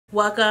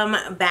Welcome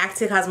back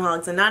to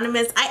Cosmeholics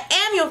Anonymous. I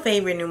am your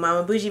favorite new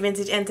mama, Bougie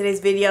Vintage, and today's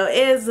video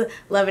is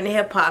Loving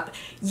Hip Hop.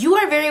 You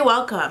are very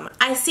welcome.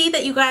 I see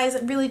that you guys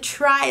really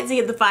tried to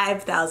get the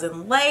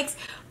 5,000 likes,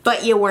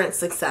 but you weren't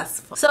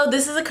successful. So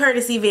this is a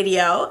courtesy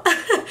video.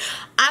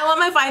 I want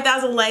my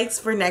 5,000 likes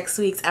for next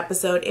week's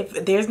episode.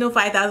 If there's no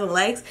 5,000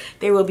 likes,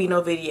 there will be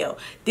no video.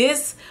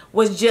 This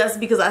was just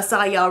because I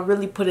saw y'all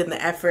really put in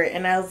the effort,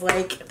 and I was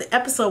like, the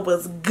episode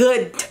was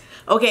good.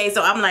 Okay,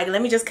 so I'm like,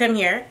 let me just come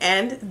here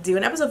and do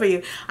an episode for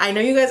you. I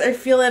know you guys are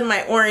feeling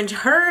my orange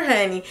her,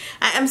 honey.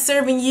 I am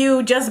serving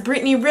you just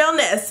Britney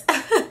realness.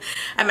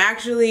 I'm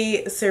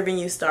actually serving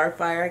you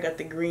Starfire. I got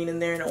the green in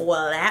there and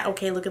all that.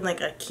 Okay, looking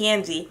like a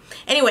candy.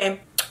 Anyway,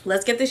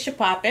 let's get this shit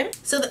poppin'.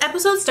 So the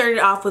episode started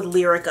off with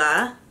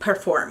Lyrica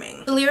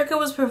performing. So Lyrica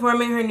was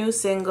performing her new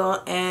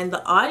single, and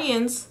the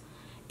audience,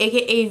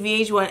 aka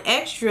VH1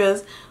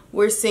 extras,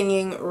 were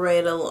singing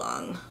right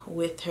along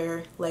with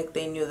her like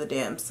they knew the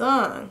damn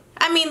song.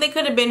 I mean, they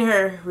could have been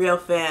her real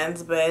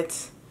fans,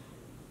 but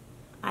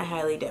I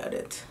highly doubt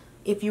it.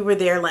 If you were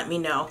there, let me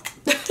know.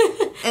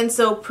 And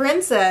so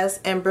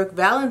Princess and Brooke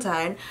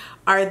Valentine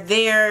are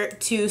there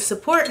to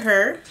support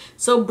her.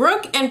 So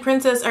Brooke and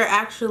Princess are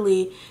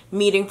actually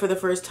meeting for the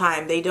first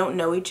time. They don't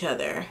know each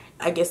other.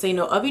 I guess they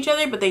know of each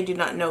other, but they do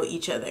not know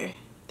each other.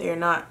 They're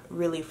not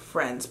really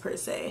friends per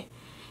se.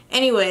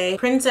 Anyway,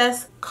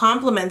 Princess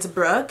compliments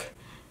Brooke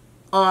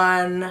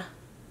on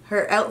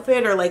her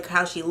outfit, or like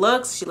how she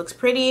looks. She looks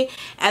pretty,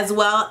 as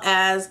well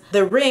as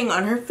the ring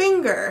on her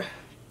finger.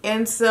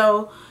 And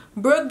so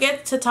Brooke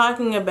gets to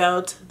talking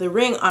about the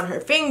ring on her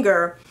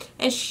finger,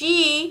 and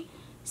she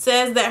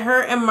says that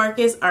her and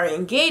Marcus are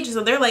engaged.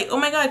 So they're like, oh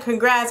my god,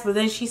 congrats. But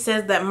then she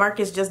says that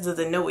Marcus just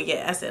doesn't know it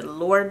yet. I said,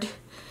 Lord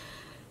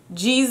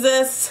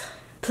Jesus,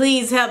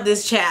 please help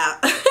this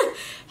child.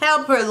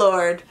 Help her,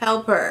 Lord.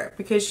 Help her.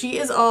 Because she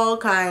is all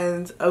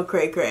kinds of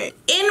cray-cray.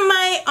 In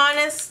my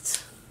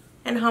honest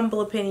and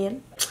humble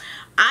opinion,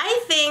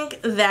 I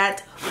think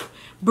that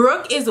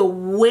Brooke is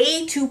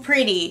way too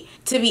pretty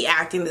to be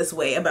acting this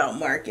way about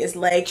Marcus.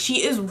 Like,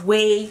 she is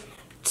way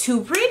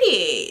too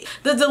pretty.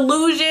 The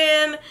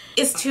delusion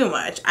is too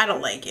much. I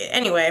don't like it.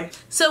 Anyway,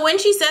 so when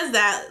she says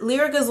that,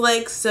 Lyrica's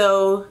like,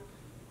 so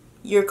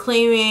you're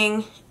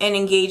claiming an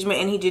engagement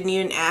and he didn't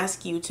even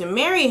ask you to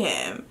marry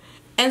him.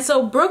 And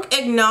so Brooke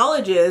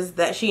acknowledges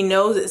that she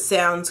knows it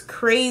sounds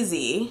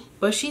crazy,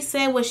 but she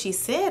said what she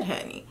said,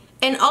 honey.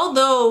 And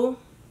although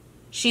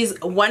she's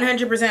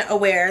 100%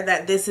 aware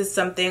that this is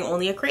something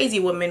only a crazy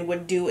woman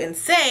would do and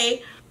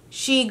say,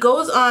 she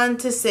goes on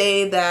to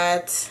say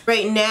that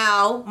right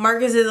now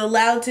Marcus is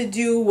allowed to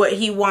do what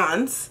he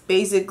wants,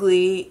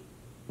 basically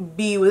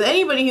be with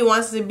anybody he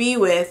wants to be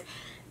with,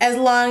 as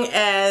long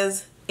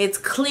as it's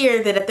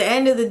clear that at the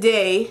end of the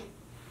day,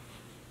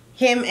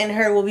 him and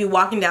her will be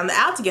walking down the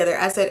aisle together.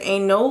 I said,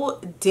 ain't no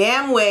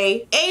damn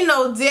way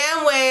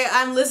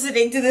I'm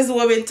listening to this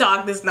woman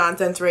talk this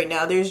nonsense right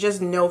now. There's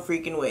just no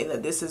freaking way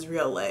that this is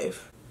real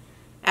life.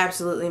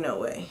 Absolutely no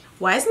way.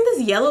 Why isn't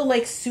this yellow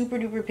like super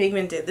duper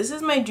pigmented? This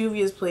is my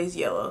Juvia's Place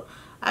yellow.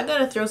 I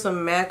gotta throw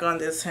some MAC on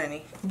this,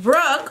 honey.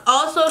 Brooke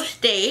also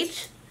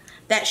states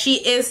that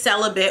she is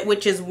celibate,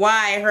 which is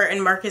why her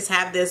and Marcus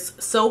have this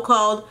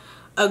so-called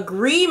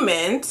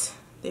agreement.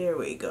 There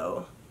we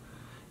go.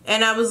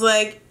 And I was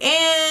like,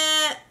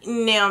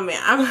 no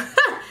ma'am.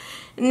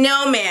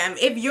 No ma'am.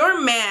 If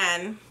your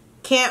man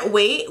can't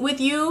wait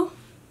with you,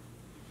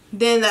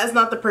 then that's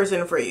not the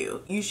person for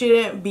you. You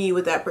shouldn't be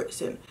with that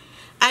person.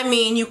 I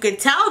mean, you could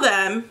tell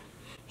them,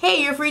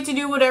 hey, you're free to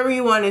do whatever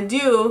you want to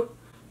do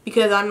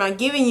because I'm not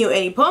giving you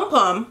any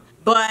pum-pum,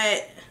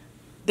 but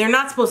they're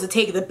not supposed to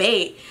take the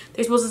bait.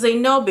 They're supposed to say,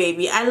 no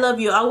baby, I love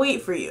you, I'll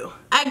wait for you.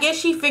 I guess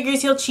she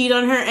figures he'll cheat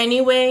on her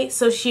anyway,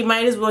 so she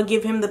might as well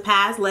give him the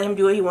pass, let him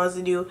do what he wants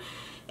to do,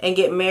 and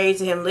get married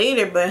to him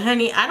later. But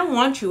honey, I don't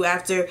want you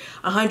after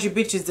 100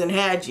 bitches done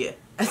had you.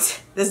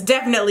 That's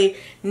definitely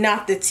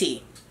not the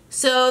tea.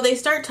 So they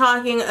start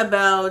talking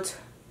about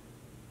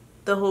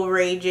the whole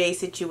Ray J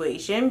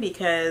situation,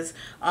 because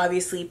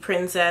obviously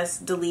Princess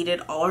deleted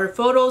all her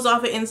photos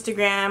off of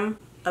Instagram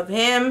of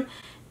him.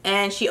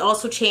 And she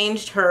also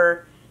changed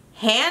her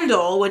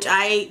handle, which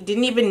I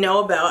didn't even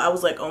know about. I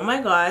was like, oh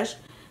my gosh,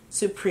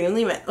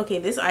 supremely okay,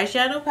 this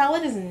eyeshadow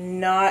palette is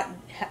not...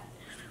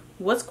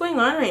 What's going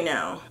on right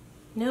now?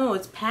 No,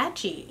 it's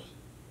patchy.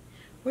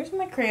 Where's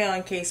my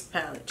crayon case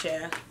palette,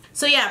 Chad?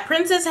 So yeah,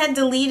 Princess had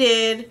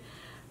deleted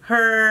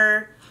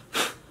her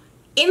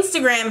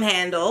Instagram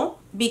handle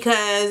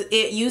because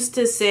it used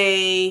to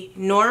say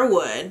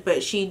Norwood,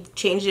 but she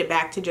changed it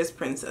back to just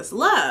Princess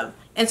Love.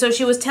 And so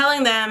she was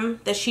telling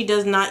them that she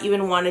does not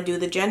even want to do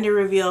the gender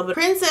reveal. But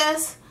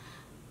Princess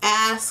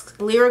asked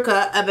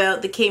Lyrica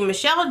about the K.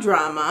 Michelle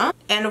drama.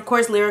 And of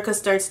course, Lyrica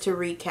starts to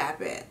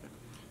recap it.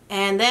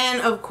 And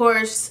then, of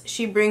course,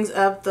 she brings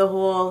up the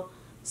whole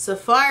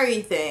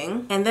safari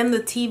thing. And then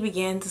the tea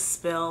began to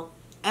spill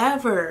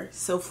ever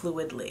so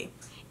fluidly.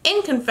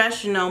 In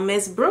confessional,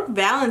 Miss Brooke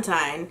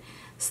Valentine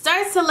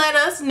starts to let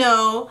us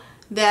know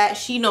that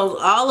she knows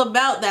all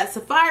about that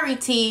safari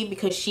tea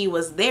because she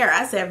was there.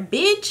 I said,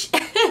 bitch,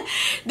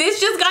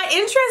 this just got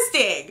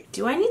interesting.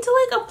 Do I need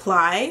to like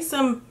apply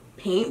some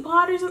paint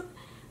pot or something?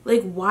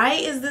 Like, why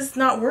is this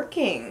not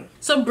working?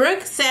 So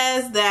Brooke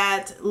says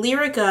that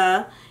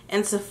Lyrica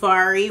and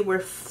Safari were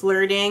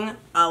flirting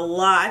a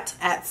lot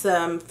at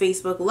some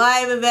Facebook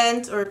Live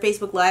event or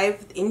Facebook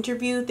Live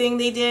interview thing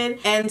they did.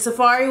 And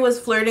Safari was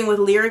flirting with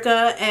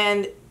Lyrica,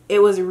 and it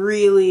was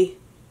really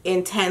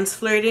intense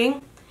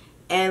flirting.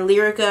 And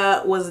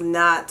Lyrica was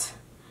not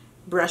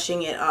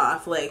brushing it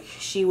off. Like,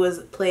 she was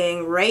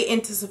playing right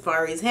into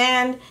Safari's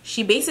hand.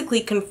 She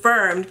basically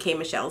confirmed K.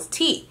 Michelle's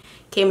tea.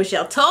 K.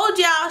 Michelle told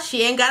y'all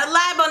she ain't gotta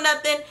lie about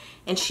nothing.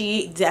 And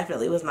she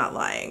definitely was not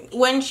lying.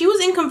 When she was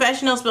in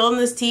confessional spilling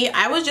this tea,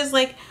 I was just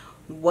like,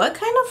 what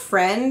kind of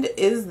friend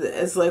is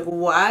this? Like,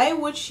 why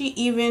would she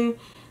even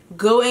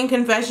go in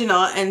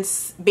confessional and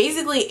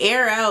basically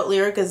air out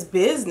Lyrica's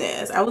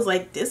business? I was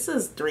like, this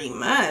is too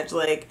much.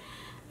 Like,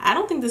 I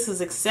don't think this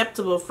is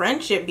acceptable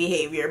friendship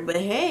behavior, but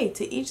hey,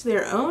 to each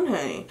their own,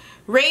 honey.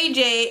 Ray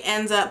J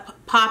ends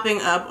up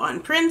popping up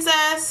on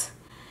Princess,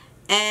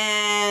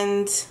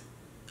 and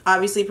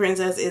obviously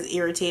Princess is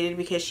irritated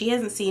because she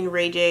hasn't seen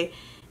Ray J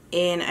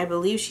in, I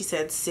believe she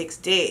said 6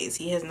 days.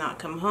 He has not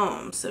come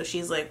home. So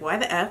she's like, why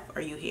the F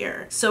are you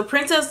here? So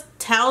Princess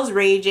tells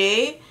Ray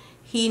J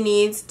he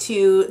needs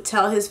to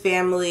tell his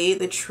family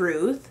the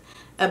truth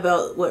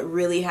about what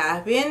really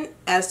happened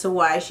as to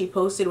why she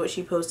posted what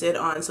she posted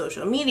on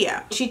social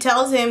media. She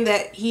tells him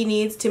that he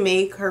needs to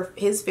make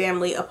his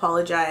family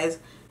apologize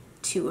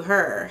to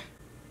her.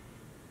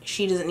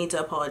 She doesn't need to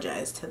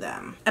apologize to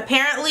them.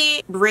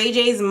 Apparently, Ray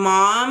J's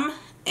mom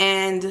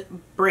and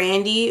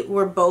Brandy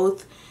were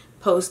both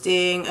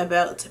posting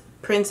about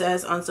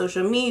Princess on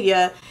social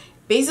media,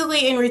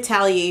 basically in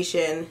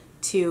retaliation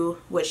to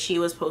what she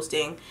was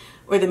posting,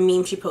 or the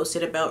meme she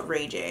posted about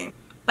Ray J.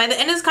 By the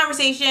end of this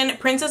conversation,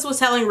 Princess was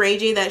telling Ray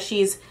J that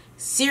she's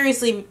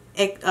seriously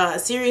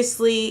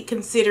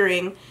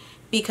considering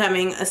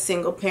becoming a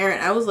single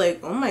parent. I was like,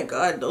 oh my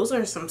god, those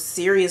are some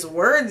serious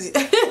words.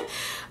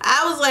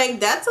 I was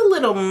like, that's a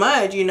little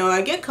much, you know.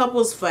 I get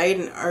couples fight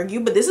and argue,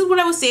 but this is what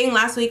I was saying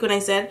last week when I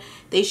said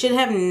they should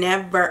have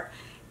never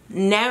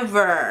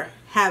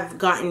have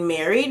gotten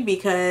married,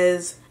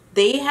 because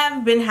they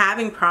have been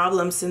having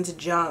problems since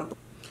jump.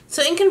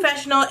 So in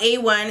confessional,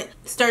 A1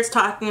 starts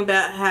talking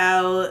about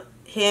how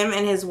him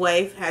and his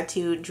wife had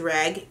to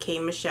drag K.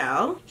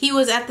 Michelle. He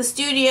was at the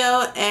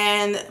studio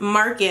and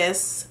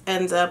Marcus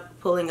ends up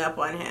pulling up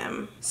on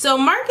him. So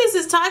Marcus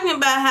is talking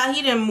about how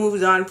he done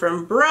moved on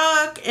from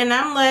Brooke, and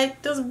I'm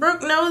like, does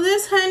Brooke know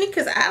this, honey?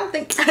 Because I don't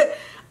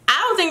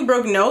think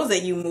Brooke knows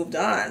that you moved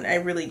on. I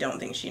really don't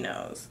think she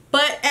knows.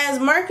 But as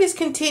Marcus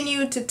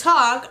continued to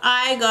talk,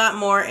 I got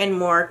more and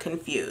more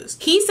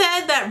confused. He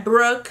said that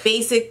Brooke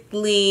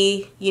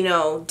basically, you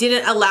know,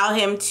 didn't allow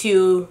him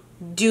to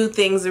do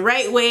things the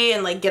right way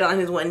and like get on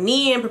his one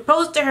knee and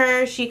propose to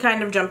her. She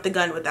kind of jumped the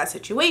gun with that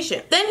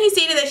situation. Then he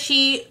stated that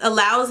she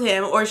allows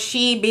him, or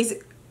she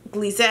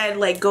basically said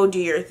like, go do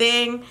your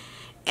thing.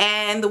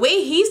 And the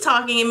way he's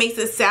talking, it makes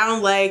it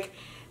sound like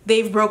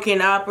they've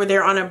broken up or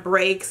they're on a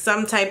break,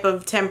 some type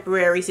of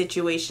temporary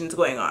situations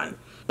going on.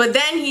 But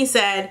then he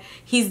said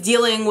he's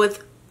dealing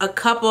with a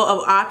couple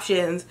of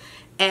options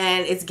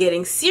and it's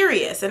getting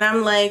serious. And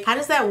I'm like, how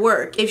does that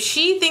work? If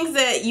she thinks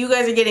that you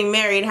guys are getting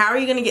married, how are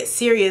you gonna get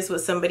serious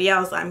with somebody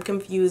else? I'm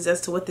confused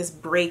as to what this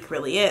break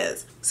really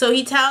is. So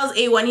he tells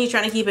A1 he's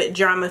trying to keep it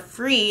drama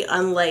free,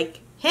 unlike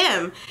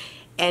him.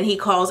 And he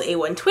calls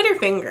A1 Twitter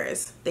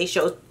fingers. They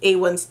show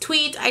A1's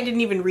tweet. I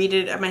didn't even read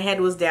it. My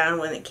head was down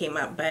when it came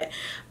up. But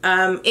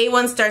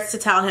A1 starts to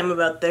tell him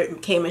about the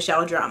K.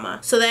 Michelle drama.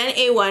 So then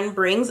A1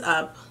 brings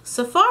up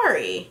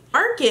Safari.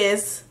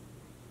 Marcus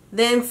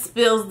then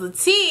spills the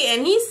tea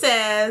and he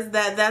says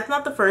that that's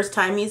not the first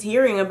time he's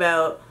hearing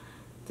about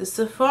the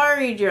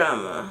Safari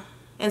drama.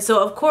 And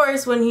so of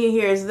course when he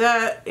hears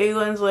that,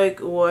 A1's like,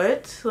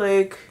 what?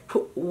 Like,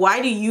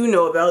 why do you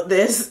know about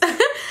this?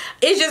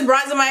 It just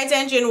brought to my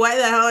attention. Why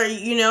the hell are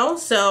you know?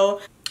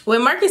 So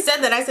when Marcus said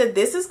that, I said,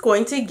 this is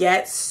going to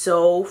get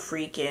so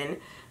freaking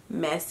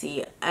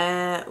messy.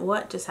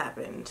 What just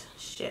happened?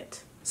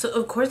 Shit. So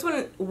of course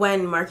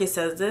when Marcus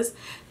says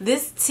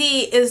this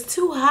tea is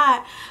too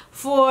hot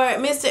for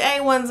Mr.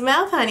 A1's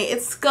mouth, honey.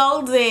 It's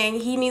scalding.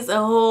 He needs a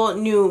whole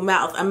new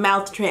mouth, a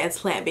mouth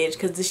transplant, bitch,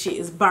 because this shit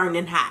is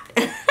burning hot.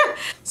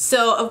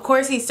 So of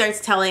course he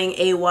starts telling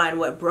A1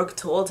 what Brooke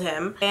told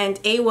him,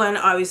 and A1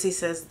 obviously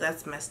says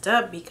that's messed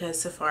up because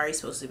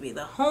Safari's supposed to be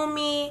the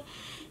homie,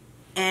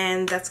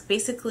 and that's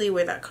basically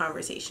where that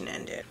conversation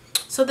ended.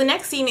 So the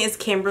next scene is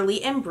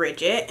Kimberly and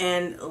Bridget,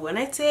 and when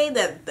I say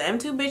that them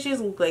two bitches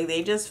look like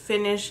they just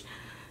finished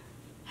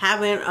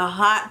having a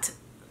hot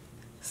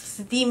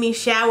steamy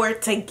shower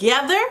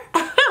together.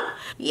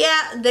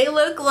 Yeah, they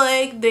look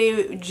like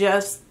they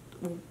just,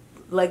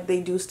 like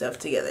they do stuff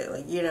together,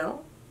 like, you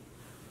know,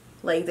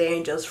 like they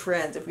ain't just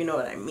friends, if you know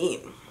what I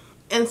mean.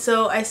 And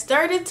so I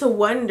started to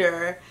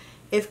wonder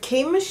if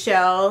K.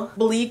 Michelle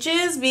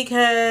bleaches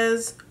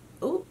because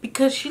Ooh,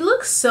 because she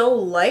looks so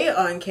light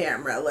on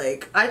camera.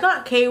 Like, I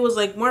thought Kay was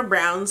like more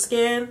brown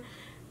skin,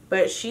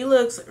 but she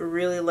looks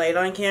really light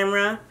on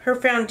camera. Her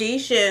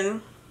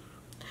foundation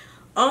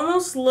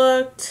almost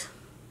looked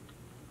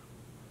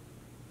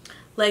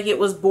like it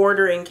was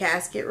bordering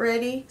casket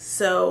ready.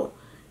 So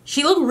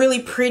she looked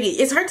really pretty.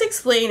 It's hard to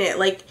explain it.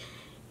 Like,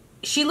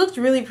 she looked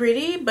really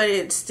pretty, but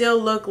it still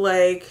looked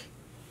like,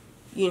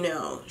 you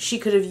know, she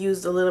could have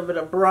used a little bit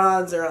of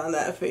bronzer on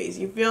that face.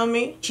 You feel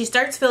me? She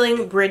starts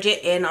filling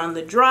Bridget in on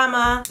the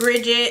drama.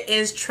 Bridget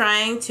is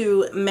trying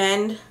to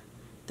mend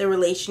the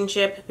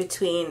relationship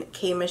between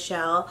K.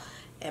 Michelle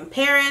and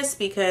Paris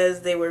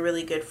because they were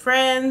really good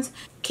friends.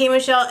 K.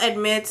 Michelle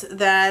admits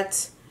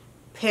that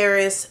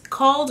Paris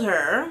called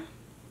her,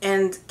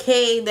 and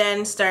Kay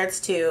then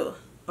starts to,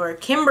 or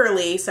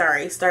Kimberly,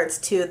 sorry, starts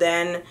to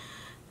then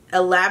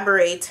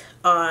elaborate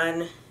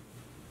on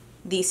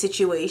the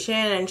situation,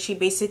 and she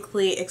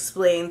basically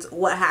explains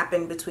what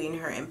happened between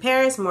her and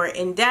Paris more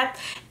in depth.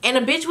 And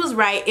a bitch was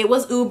right. It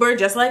was Uber,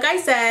 just like I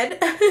said.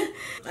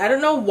 I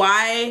don't know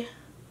why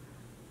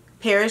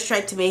Paris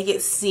tried to make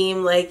it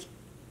seem like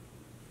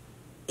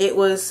it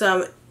was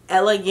some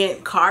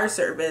elegant car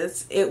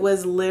service. It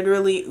was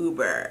literally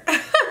Uber.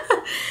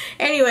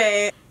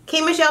 Anyway,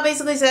 K. Michelle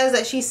basically says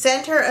that she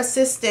sent her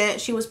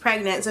assistant, she was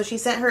pregnant, so she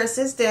sent her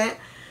assistant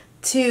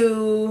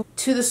to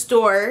the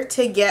store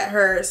to get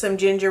her some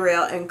ginger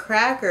ale and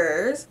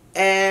crackers,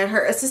 and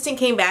her assistant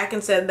came back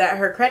and said that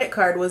her credit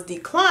card was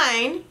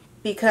declined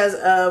because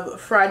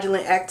of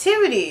fraudulent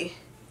activity.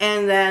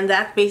 And then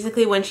that's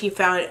basically when she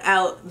found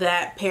out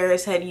that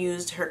Paris had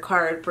used her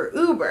card for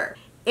Uber.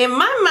 In my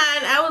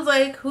mind, I was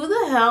like, who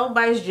the hell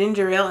buys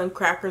ginger ale and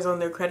crackers on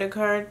their credit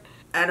card?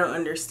 I don't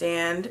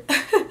understand.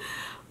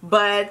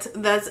 But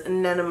that's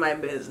none of my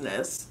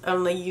business.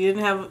 I'm like, you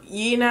didn't have a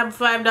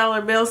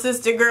 $5 bill,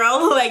 sister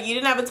girl. Like, you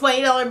didn't have a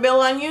 $20 bill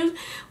on you.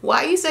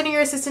 Why are you sending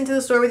your assistant to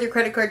the store with your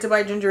credit card to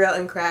buy ginger ale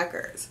and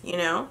crackers? You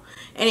know?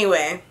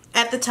 Anyway,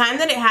 at the time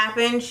that it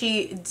happened,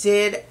 she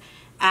did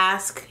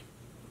ask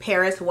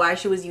Paris why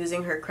she was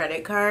using her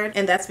credit card,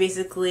 and that's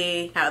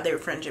basically how their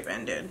friendship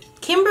ended.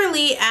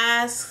 Kimberly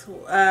asks,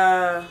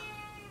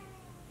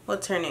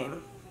 what's her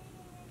name?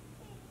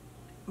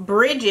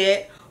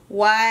 Bridget,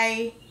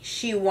 why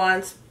she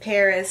wants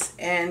Paris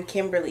and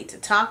Kimberly to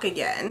talk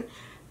again,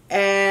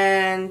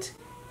 and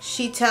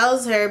she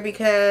tells her,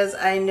 because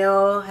I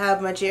know how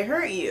much it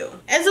hurt you.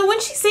 And so when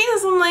she's saying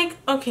this, I'm like,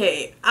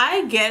 okay,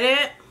 I get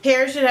it.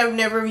 Paris should have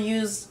never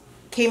used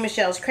K.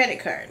 Michelle's credit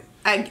card.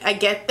 I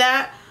get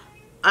that.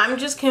 I'm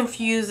just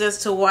confused as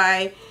to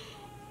why,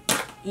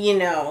 you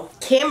know,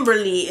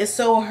 Kimberly is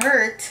so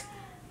hurt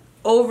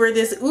over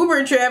this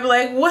Uber trip.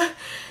 Like, what?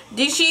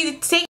 Did she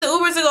take the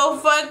Uber to go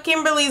fuck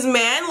Kimberly's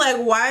man? Like,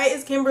 why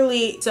is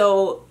Kimberly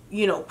so,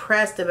 you know,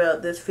 pressed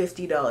about this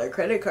 $50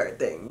 credit card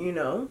thing, you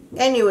know?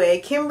 Anyway,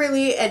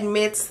 Kimberly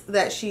admits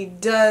that she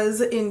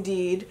does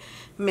indeed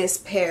miss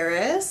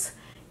Paris,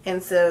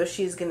 and so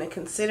she's gonna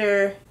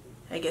consider,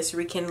 I guess,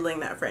 rekindling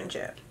that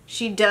friendship.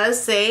 She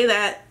does say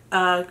that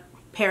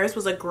Paris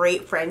was a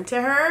great friend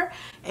to her,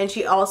 and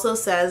she also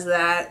says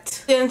that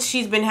since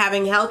she's been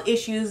having health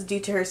issues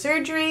due to her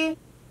surgery,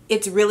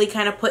 it's really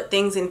kind of put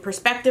things in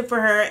perspective for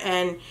her,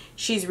 and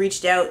she's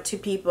reached out to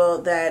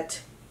people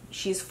that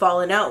she's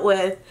fallen out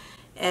with,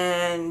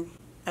 and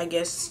I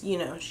guess, you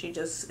know, she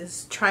just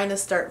is trying to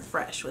start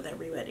fresh with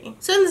everybody.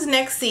 So in this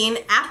next scene,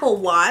 Apple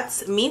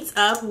Watts meets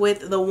up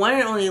with the one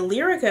and only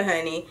Lyrica,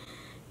 honey,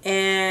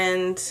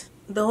 and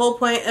the whole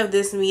point of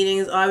this meeting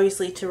is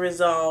obviously to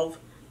resolve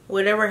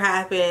whatever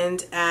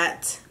happened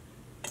at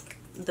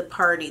the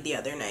party the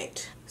other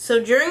night.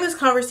 So during this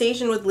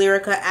conversation with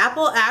Lyrica,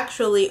 Apple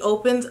actually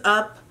opens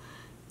up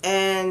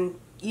and,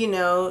 you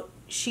know,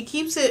 she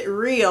keeps it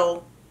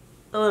real,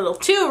 a little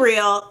too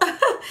real,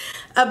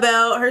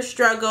 about her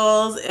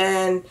struggles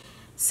and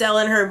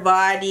selling her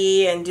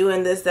body and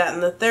doing this, that,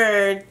 and the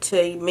third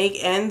to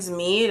make ends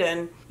meet.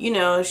 And, you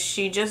know,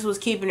 she just was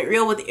keeping it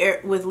real with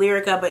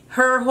Lyrica. But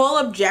her whole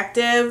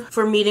objective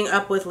for meeting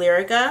up with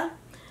Lyrica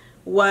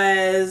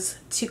was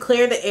to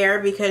clear the air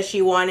because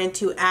she wanted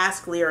to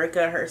ask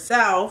Lyrica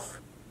herself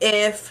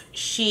if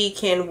she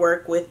can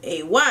work with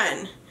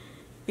A1,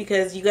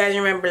 because you guys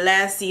remember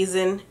last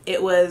season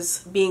it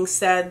was being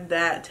said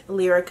that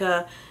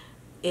Lyrica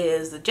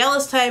is the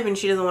jealous type and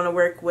she doesn't want to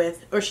work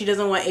with, or she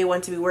doesn't want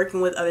A1 to be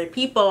working with other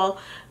people,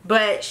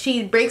 but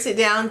she breaks it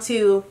down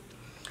to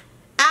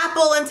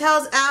Apple and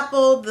tells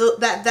Apple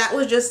that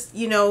was just,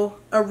 you know,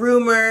 a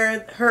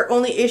rumor. Her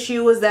only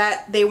issue was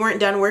that they weren't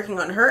done working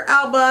on her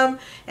album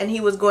and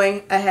he was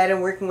going ahead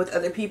and working with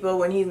other people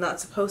when he's not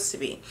supposed to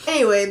be.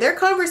 Anyway, their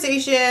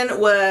conversation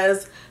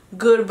was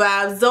good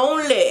vibes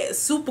only,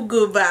 super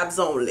good vibes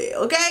only,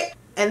 okay?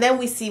 And then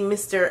we see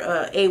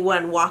Mr.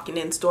 A1 walking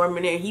in,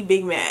 storming in. He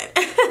big mad.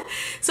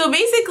 So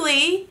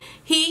basically,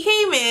 he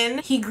came in,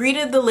 he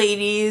greeted the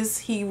ladies,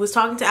 he was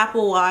talking to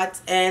Apple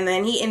Watts, and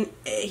then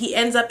he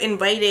ends up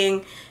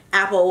inviting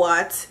Apple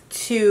Watts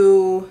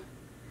to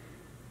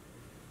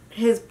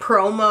his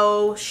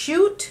promo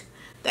shoot.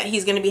 that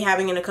he's going to be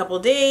having in a couple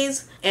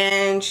days,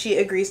 and she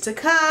agrees to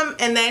come.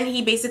 And then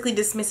he basically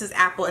dismisses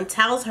Apple and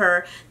tells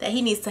her that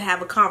he needs to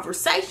have a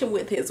conversation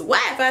with his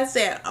wife. I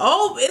said,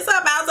 oh, it's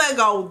about to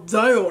go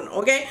down,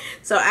 okay?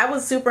 So I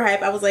was super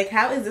hyped. I was like,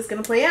 how is this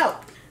going to play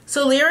out?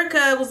 So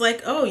Lyrica was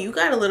like, oh, you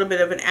got a little bit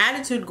of an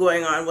attitude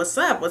going on. What's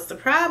up? What's the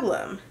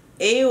problem?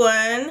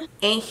 A1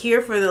 ain't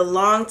here for the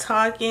long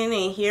talking,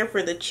 ain't here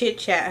for the chit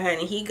chat,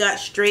 honey. He got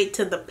straight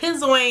to the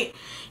pizzoint,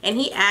 and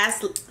he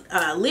asked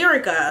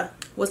Lyrica,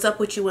 what's up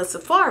with you and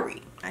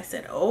Safari? I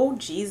said, oh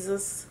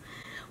Jesus,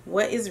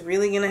 what is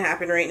really gonna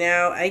happen right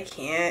now? I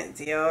can't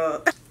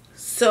deal.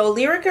 So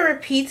Lyrica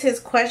repeats his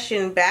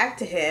question back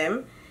to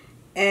him,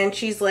 and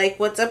she's like,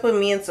 what's up with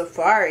me and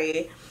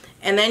Safari?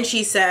 And then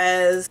she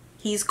says,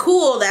 he's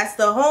cool, that's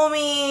the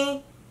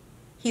homie.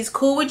 He's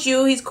cool with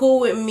you, he's cool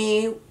with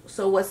me.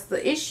 So what's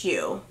the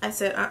issue? I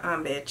said,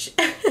 bitch.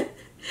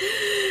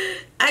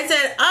 I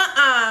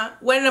said,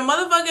 when a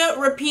motherfucker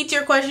repeats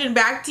your question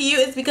back to you,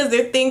 it's because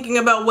they're thinking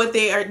about what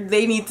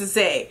they need to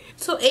say.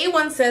 So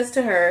A1 says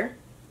to her,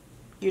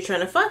 you're trying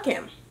to fuck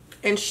him.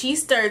 And she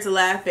starts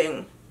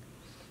laughing.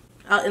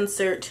 I'll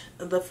insert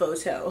the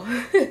photo.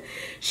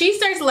 She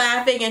starts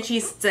laughing and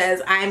she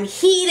says, I'm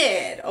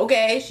heated,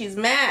 okay? She's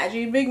mad,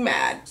 she's big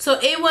mad. So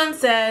A1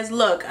 says,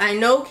 look, I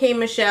know K.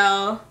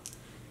 Michelle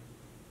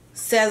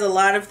says a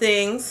lot of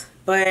things,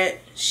 but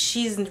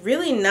she's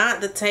really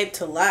not the type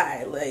to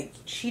lie. Like,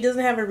 she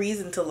doesn't have a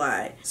reason to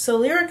lie. So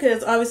Lyrica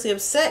is obviously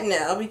upset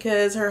now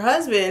because her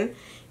husband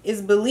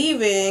is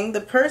believing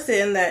the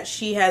person that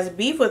she has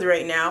beef with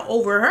right now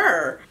over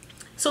her.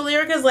 So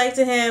Lyrica's like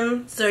to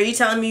him, so are you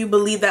telling me you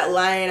believe that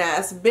lying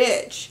ass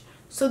bitch?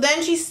 So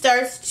then she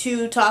starts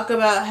to talk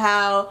about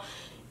how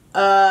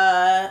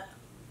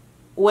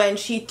when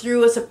she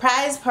threw a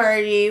surprise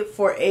party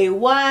for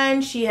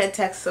A1, she had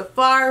texted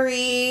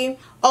Safari.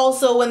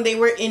 Also, when they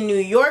were in New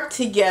York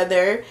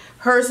together,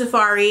 her,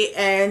 Safari,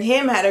 and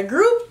him had a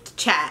group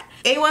chat.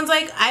 A1's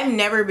like, I've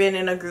never been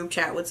in a group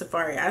chat with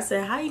Safari. I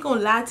said, how you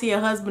gonna lie to your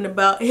husband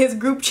about his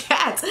group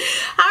chats?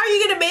 How are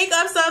you gonna make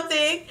up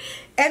something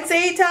and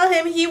tell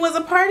him he was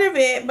a part of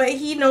it, but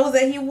he knows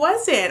that he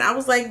wasn't? I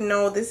was like,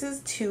 no, this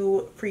is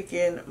too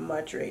freaking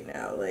much right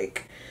now.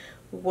 Like,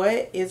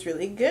 what is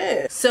really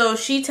good? So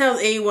she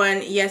tells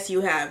A1, yes,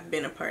 you have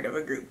been a part of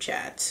a group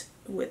chat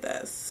with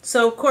us.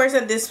 So of course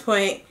at this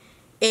point,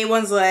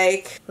 A1's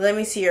like, let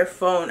me see your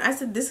phone. I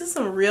said, this is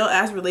some real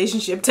ass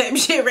relationship type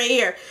shit right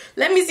here.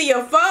 Let me see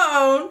your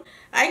phone.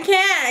 I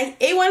can't.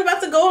 A1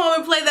 about to go home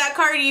and play that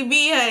Cardi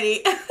B,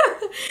 honey.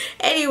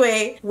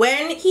 Anyway,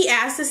 when he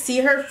asked to see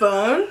her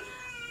phone,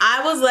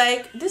 I was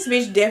like, this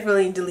bitch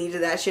definitely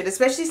deleted that shit,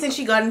 especially since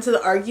she got into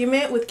the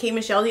argument with K.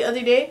 Michelle the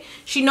other day.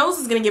 She knows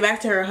it's gonna get back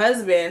to her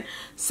husband.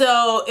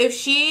 So if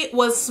she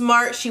was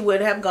smart, she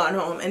would have gone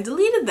home and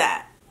deleted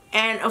that.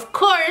 And of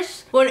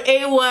course, when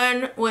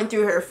A1 went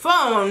through her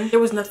phone, there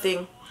was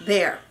nothing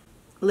there.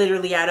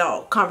 Literally at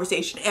all.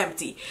 Conversation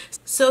empty.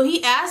 So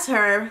he asked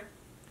her,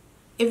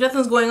 if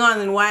nothing's going on,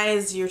 then why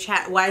is your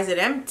chat, why is it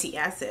empty?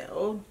 I said,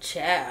 oh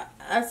chat.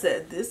 I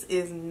said, this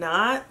is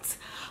not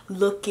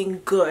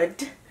looking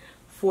good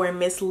for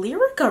Miss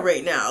Lyrica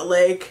right now.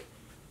 Like,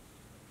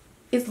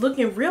 it's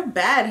looking real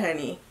bad,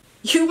 honey.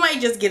 You might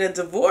just get a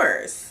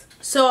divorce.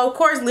 So of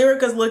course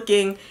Lyrica's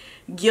looking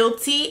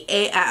guilty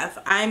AF.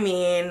 I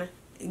mean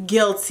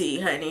guilty,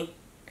 honey.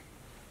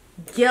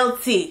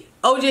 Guilty.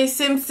 OJ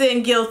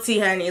Simpson guilty,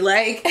 honey.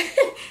 Like,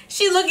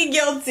 she's looking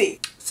guilty.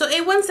 So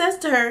A1 says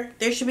to her,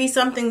 there should be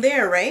something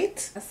there,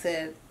 right? I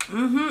said,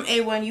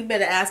 A1, you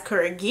better ask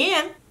her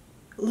again.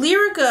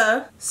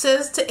 Lyrica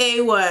says to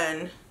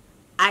A1,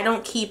 I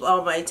don't keep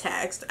all my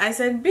texts. I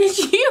said,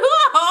 bitch, you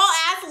a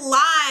whole ass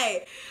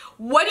lie.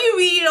 What do you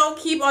mean you don't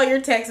keep all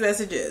your text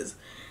messages?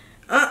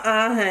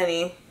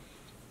 Honey.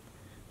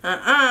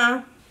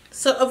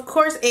 So of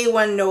course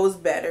A1 knows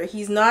better.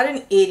 He's not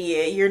an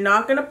idiot. You're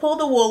not gonna pull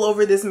the wool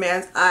over this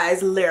man's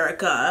eyes,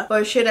 Lyrica.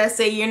 Or should I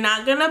say, you're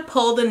not gonna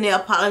pull the nail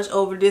polish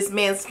over this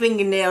man's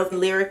fingernails,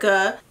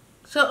 Lyrica.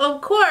 So of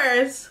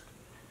course,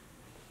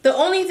 the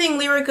only thing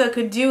Lyrica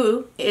could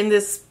do in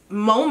this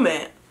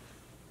moment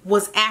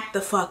was act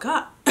the fuck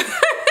up.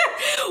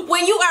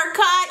 When you are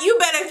caught, you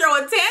better throw a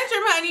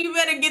tantrum, honey. You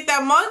better get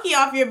that monkey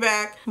off your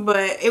back.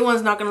 But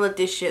A1's not gonna let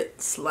this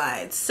shit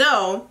slide.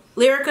 So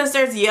Lyrica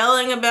starts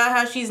yelling about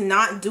how she's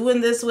not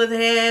doing this with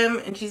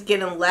him, and she's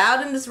getting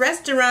loud in this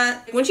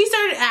restaurant. When she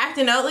started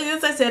acting out like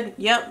this, I said,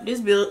 yep,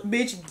 this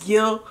bitch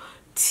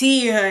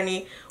guilty,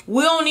 honey.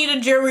 We don't need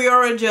a jury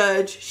or a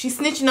judge. She's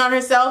snitching on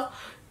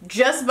herself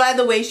just by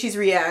the way she's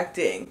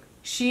reacting.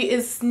 She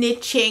is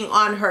snitching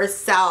on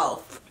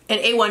herself.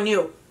 And A1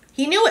 knew.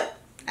 He knew it.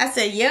 I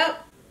said,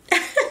 yep.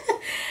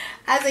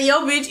 I said,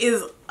 yo, bitch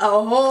is a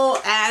whole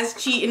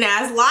ass cheating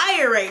ass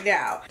liar right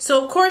now.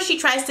 So of course she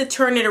tries to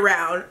turn it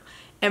around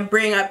and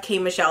bring up K.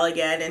 Michelle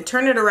again and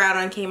turn it around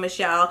on K.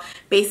 Michelle,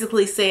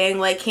 basically saying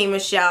like K.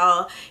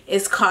 Michelle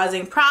is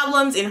causing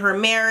problems in her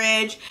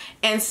marriage,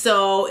 and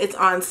so it's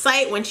on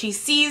site when she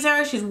sees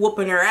her, she's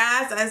whooping her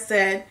ass. I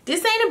said,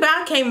 this ain't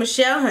about K.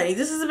 Michelle, honey.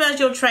 This is about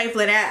your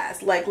trifling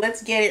ass. Like,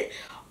 let's get it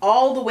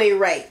all the way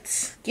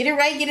right. Get it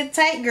right, get it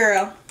tight,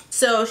 girl.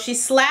 So she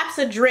slaps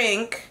a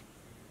drink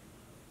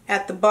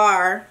at the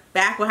bar,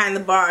 back behind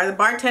the bar. The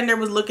bartender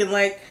was looking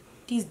like,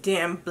 these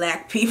damn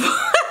black people.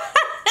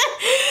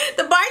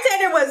 The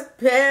bartender was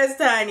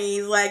pissed, honey.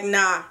 He's like,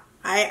 nah,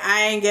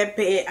 I ain't get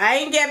paid. I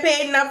ain't get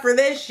paid enough for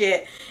this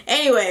shit.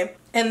 Anyway,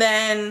 and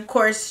then, of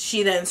course,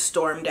 she then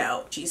stormed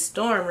out. She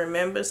stormed,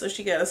 remember? So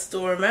she gotta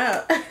storm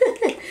out.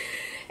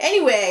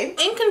 Anyway,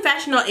 in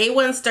confessional,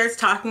 A1 starts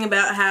talking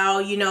about how,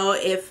 you know,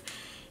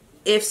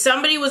 if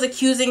somebody was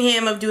accusing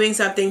him of doing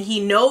something he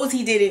knows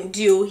he didn't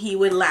do, he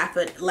would laugh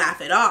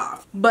it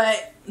off.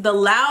 But the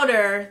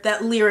louder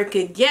that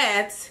Lyrica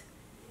gets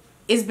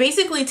is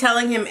basically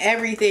telling him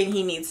everything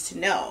he needs to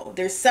know.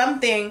 There's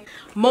something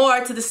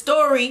more to the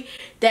story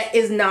that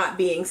is not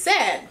being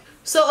said.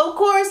 So of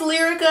course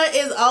Lyrica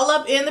is all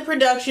up in the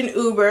production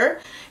Uber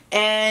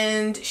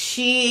and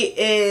she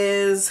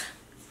is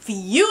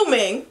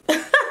fuming.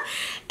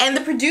 And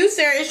the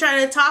producer is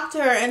trying to talk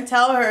to her and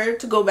tell her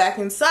to go back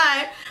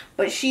inside,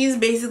 but she's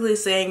basically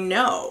saying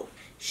no.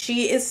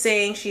 She is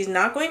saying she's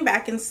not going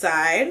back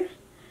inside.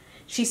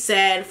 She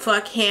said,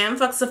 fuck him,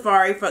 fuck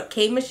Safari, fuck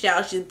K.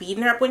 Michelle. She's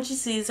beating her up when she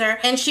sees her.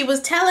 And she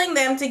was telling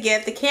them to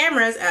get the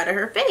cameras out of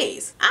her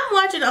face. I'm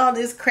watching all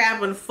this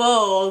crap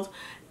unfold,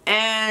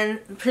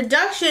 and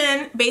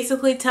production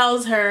basically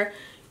tells her,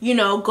 you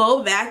know,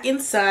 go back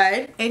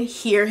inside and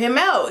hear him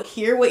out.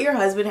 Hear what your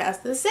husband has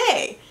to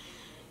say.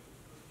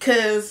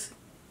 Because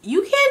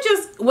you can't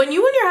just, when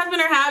you and your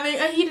husband are having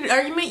a heated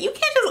argument, you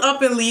can't just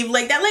up and leave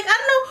like that. Like, I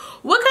don't know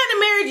what kind of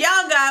marriage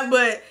y'all got,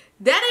 but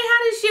that ain't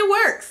how this shit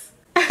works.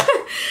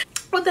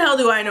 What the hell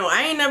do I know?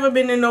 I ain't never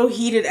been in no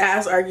heated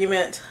ass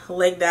argument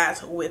like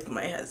that with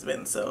my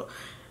husband, so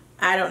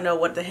I don't know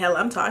what the hell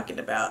I'm talking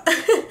about.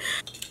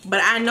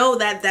 But I know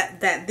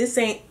that this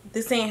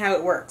ain't how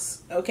it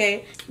works,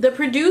 okay? The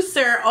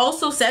producer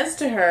also says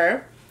to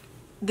her,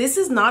 this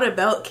is not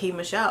about K.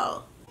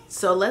 Michelle.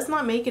 So let's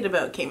not make it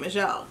about K.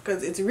 Michelle,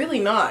 because it's really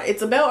not.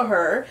 It's about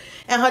her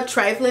and her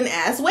trifling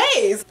ass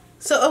ways.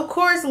 So of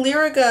course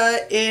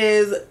Lyrica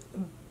is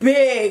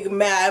big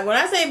mad. When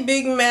I say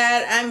big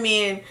mad, I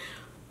mean,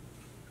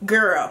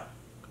 girl,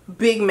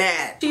 big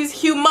mad. She's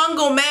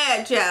humongo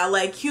mad, child,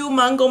 like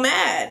humongo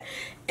mad.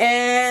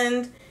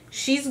 And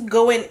she's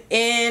going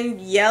in,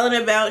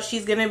 yelling about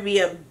she's gonna be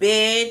a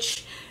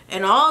bitch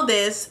and all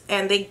this,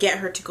 and they get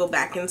her to go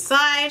back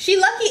inside. She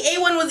lucky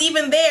A1 was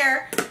even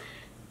there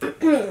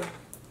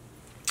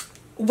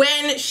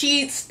when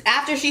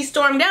after she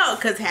stormed out,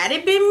 because had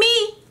it been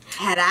me,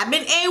 had I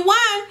been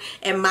A1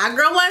 and my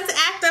girl wanted to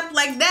act up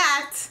like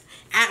that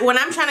when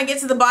I'm trying to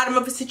get to the bottom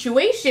of a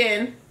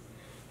situation,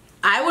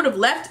 I would have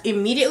left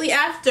immediately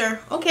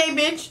after. Okay,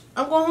 bitch,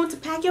 I'm going home to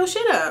pack your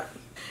shit up.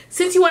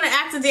 Since you want to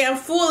act a damn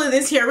fool in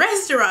this here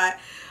restaurant,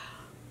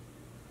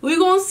 we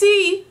gonna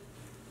see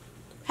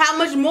how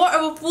much more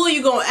of a fool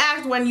you gonna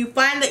act when you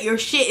find that your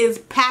shit is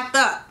packed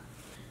up.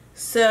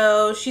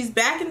 So she's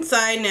back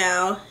inside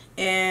now,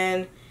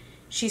 and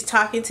she's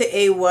talking to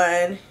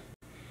A1,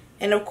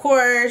 and of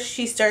course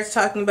she starts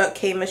talking about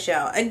K.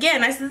 Michelle.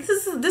 Again, I said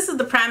this is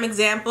the prime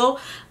example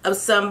of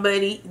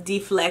somebody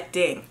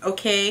deflecting,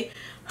 okay?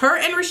 Her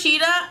and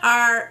Rashida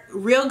are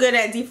real good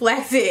at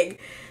deflecting.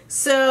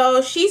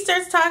 So she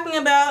starts talking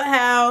about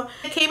how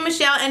K.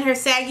 Michelle and her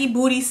saggy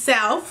booty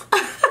self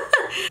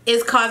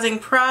is causing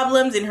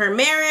problems in her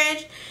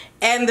marriage,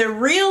 and the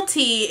real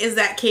tea is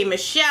that K.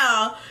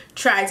 Michelle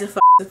tried to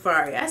fuck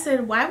Safari. I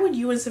said, why would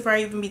you and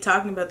Safari even be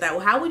talking about that?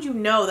 Well, how would you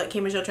know that K.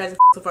 Michelle tried to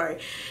fuck Safari?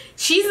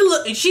 She's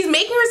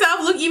making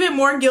herself look even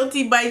more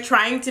guilty by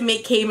trying to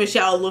make K.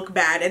 Michelle look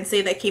bad and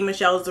say that K.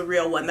 Michelle is the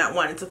real one that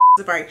wanted to fuck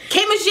Safari.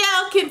 K.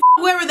 Michelle can fuck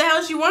whoever the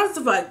hell she wants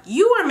to fuck.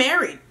 You are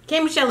married.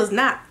 K. Michelle is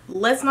not.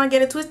 Let's not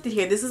get it twisted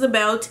here. This is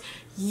about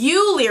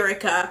you,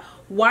 Lyrica.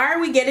 Why are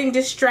we getting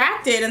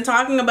distracted and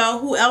talking about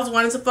who else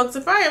wanted to fuck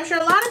Safari? I'm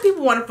sure a lot of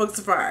people want to fuck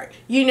Safari.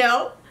 You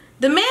know?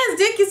 The man's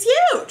dick is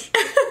huge.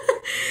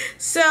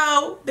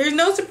 So there's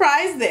no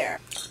surprise there.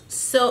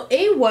 So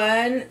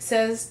A1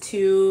 says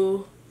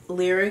to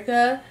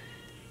Lyrica,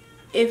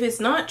 if it's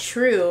not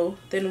true,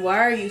 then why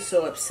are you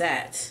so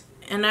upset?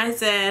 And I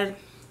said,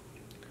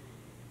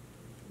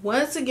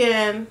 once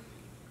again,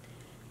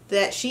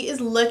 that she is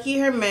lucky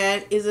her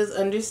man is as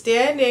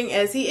understanding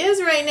as he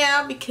is right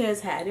now, because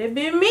had it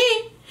been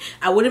me,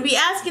 I wouldn't be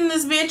asking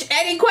this bitch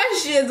any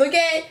questions,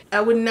 okay?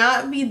 I would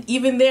not be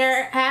even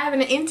there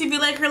having an interview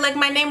like her, like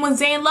my name was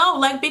Zane Lowe.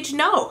 Like, bitch,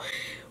 no.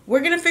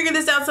 We're gonna figure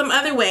this out some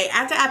other way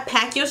after I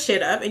pack your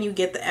shit up and you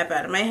get the F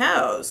out of my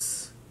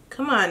house.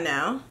 Come on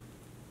now.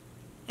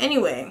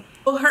 Anyway,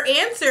 well, her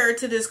answer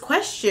to this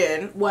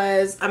question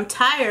was, I'm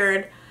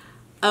tired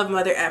of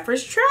mother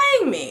effers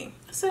trying me.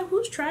 I said,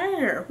 who's trying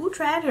her? Who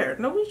tried her?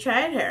 Nobody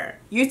tried her.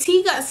 Your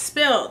tea got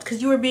spilled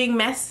because you were being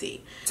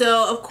messy.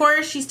 So, of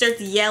course, she starts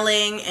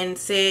yelling and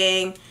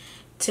saying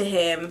to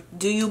him,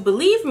 do you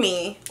believe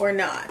me or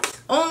not?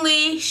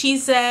 Only she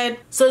said,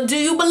 so do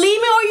you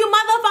believe me or you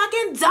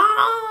motherfucking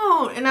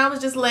don't? And I was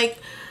just like,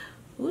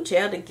 ooh,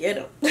 child, to get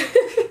him.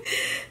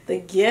 The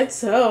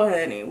ghetto,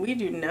 honey. We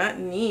do not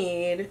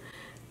need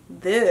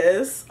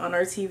this on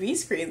our TV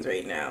screens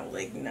right now.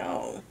 Like,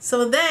 no.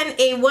 So then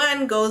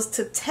A1 goes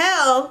to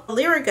tell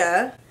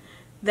Lyrica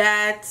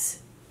that,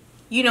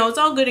 you know, it's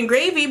all good and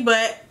gravy,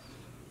 but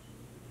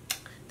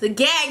the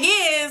gag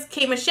is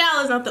K.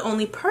 Michelle is not the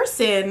only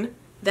person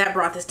that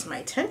brought this to my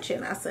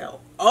attention. I said,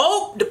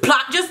 oh, the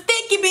plot just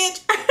thickened,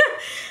 bitch.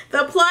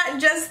 The plot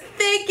just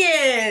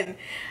thickened.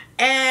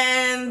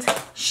 And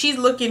she's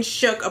looking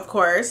shook, of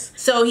course.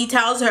 So he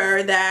tells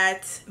her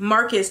that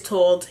Marcus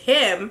told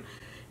him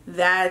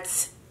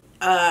that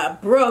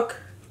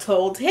Brooke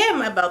told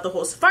him about the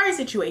whole Safari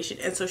situation.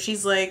 And so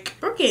she's like,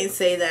 Brooke can't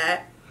say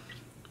that.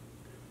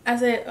 I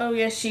said, oh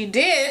yes, she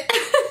did.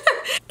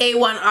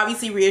 A1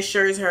 obviously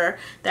reassures her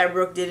that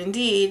Brooke did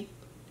indeed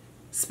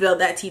spill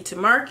that tea to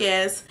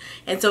Marcus.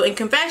 And so in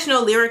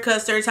confessional, Lyrica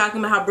started talking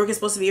about how Brooke is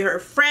supposed to be her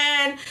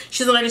friend.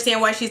 She doesn't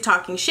understand why she's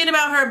talking shit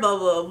about her, blah,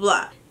 blah,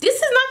 blah. This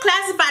is not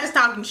classified as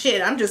talking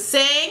shit. I'm just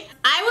saying.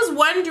 I was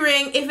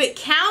wondering if it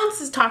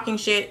counts as talking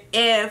shit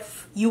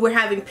if you were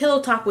having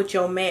pillow talk with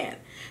your man.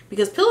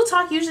 Because pillow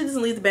talk usually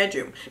doesn't leave the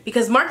bedroom.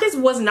 Because Marcus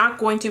was not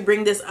going to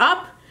bring this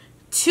up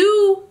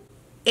to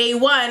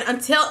A1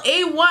 until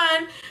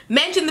A1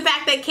 mentioned the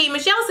fact that K.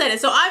 Michelle said it.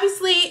 So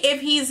obviously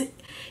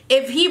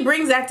if he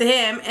brings that to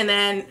him and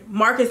then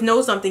Marcus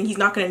knows something, he's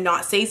not going to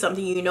not say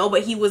something, you know,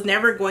 but he was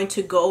never going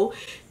to go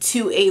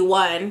to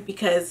A1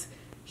 because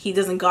he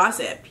doesn't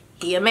gossip.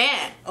 He a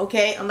man,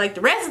 okay? Unlike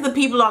the rest of the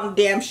people on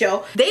the damn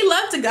show, they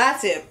love to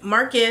gossip.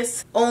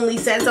 Marcus only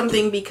said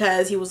something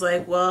because he was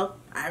like, well,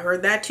 I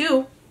heard that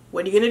too.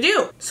 What are you gonna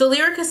do? So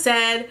Lyrica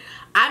said,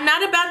 I'm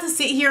not about to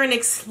sit here and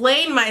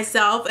explain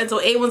myself. And so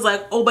A1's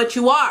like, oh, but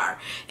you are.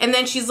 And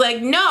then she's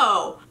like,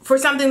 no, for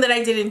something that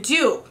I didn't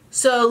do.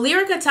 So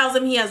Lyrica tells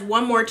him he has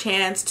one more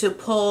chance to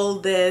pull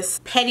this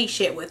petty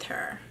shit with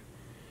her.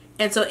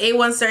 And so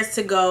A1 starts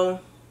to go,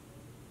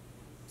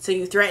 so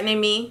you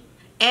threatening me?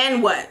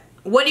 And what?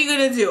 What are you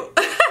gonna do?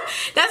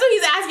 That's what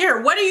he's asking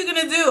her. What are you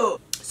gonna do?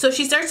 So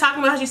she starts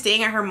talking about how she's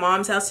staying at her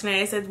mom's house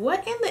tonight. I said,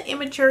 what in the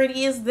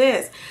immaturity is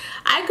this?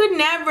 I could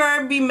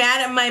never be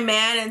mad at my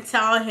man and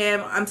tell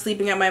him I'm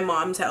sleeping at my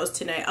mom's house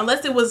tonight.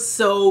 Unless it was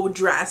so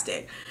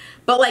drastic.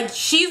 But like,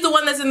 she's the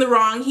one that's in the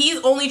wrong. He's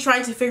only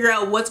trying to figure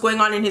out what's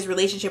going on in his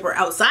relationship or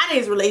outside of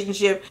his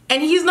relationship.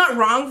 And he's not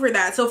wrong for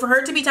that. So for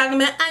her to be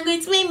talking about, I'm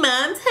going to my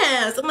mom's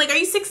house. I'm like, are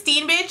you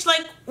 16, bitch?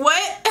 Like,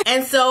 what?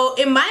 And so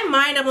in my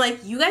mind, I'm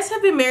like, you guys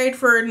have been married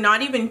for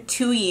not even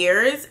 2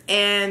 years.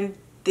 And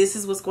this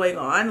is what's going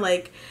on.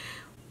 Like,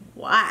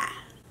 why?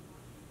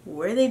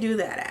 Where they do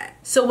that at?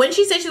 So when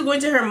she said she was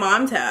going to her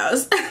mom's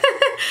house,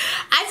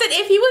 I said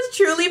if he was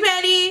truly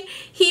petty,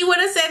 he would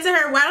have said to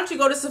her, why don't you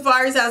go to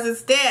Safari's house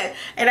instead?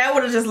 And I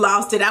would have just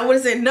lost it. I would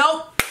have said,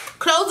 nope,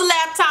 close the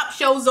laptop,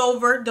 show's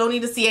over. Don't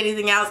need to see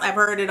anything else. I've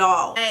heard it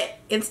all. But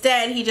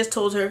instead, he just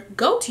told her,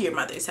 go to your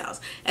mother's house.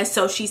 And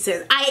so she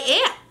says,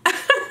 I am.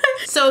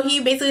 So he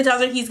basically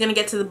tells her he's going to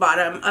get to the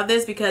bottom of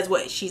this because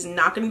what she's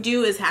not going to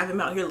do is have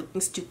him out here looking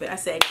stupid. I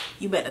said,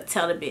 you better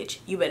tell the bitch.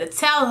 You better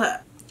tell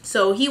her.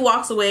 So he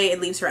walks away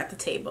and leaves her at the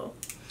table.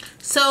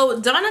 So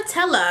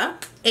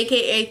Donatella,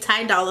 aka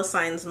Ty Dolla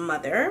 $ign's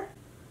mother,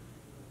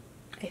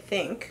 I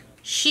think,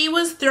 she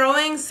was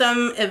throwing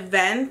some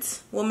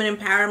event, woman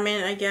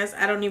empowerment, I guess.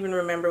 I don't even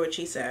remember what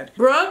she said.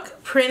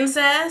 Brooke,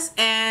 Princess,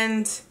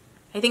 and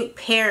I think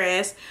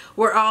Paris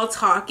were all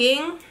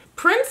talking.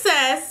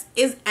 Princess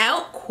is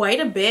out quite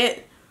a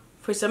bit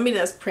for somebody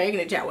that's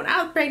pregnant. Yeah, when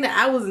I was pregnant,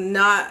 I was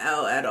not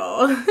out at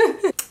all.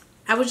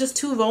 I was just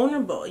too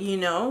vulnerable, you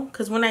know,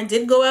 because when I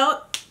did go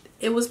out,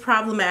 it was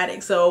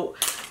problematic. So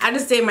I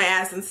just stayed my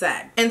ass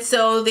inside. And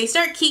so they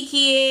start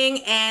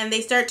kikiing and they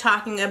start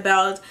talking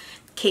about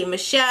K.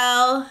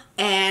 Michelle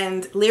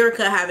and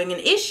Lyrica having an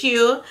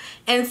issue.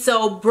 And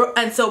so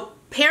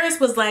Paris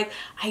was like,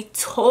 I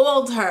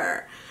told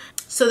her.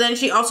 So then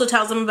she also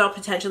tells them about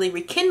potentially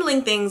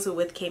rekindling things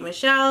with K.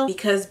 Michelle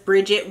because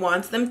Bridget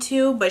wants them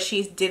to, but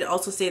she did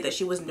also say that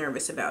she was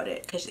nervous about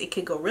it because it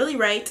could go really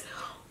right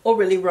or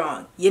really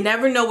wrong. You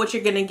never know what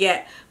you're gonna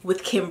get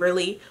with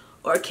Kimberly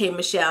or K.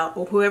 Michelle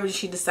or whoever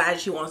she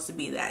decides she wants to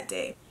be that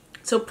day.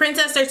 So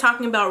Princess starts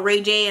talking about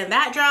Ray J and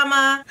that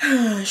drama.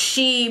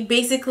 She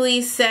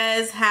basically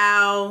says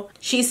how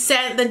she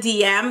sent the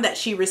DM that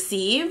she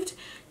received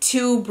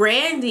to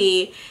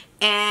Brandy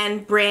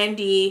and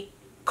Brandy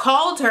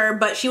called her,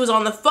 but she was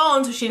on the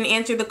phone so she didn't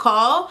answer the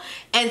call.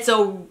 And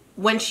so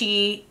when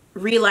she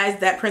realized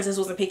that Princess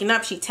wasn't picking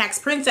up, she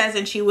texted Princess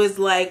and she was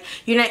like,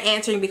 you're not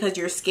answering because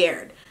you're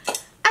scared.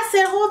 I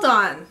said, hold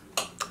on.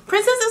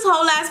 Princess is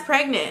whole ass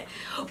pregnant.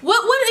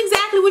 What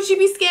exactly would she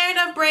be scared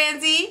of,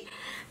 Brandy?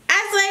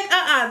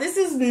 I was like, this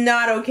is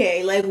not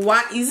okay. Like,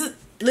 why?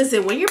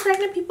 Listen, when you're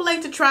pregnant, people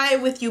like to try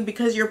it with you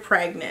because you're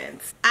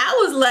pregnant.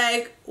 I was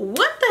like,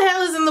 what the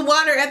hell is in the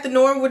water at the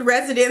Norwood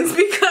residence?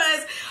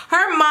 Because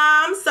her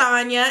mom,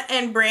 Sonia,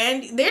 and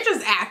Brandy, they're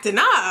just acting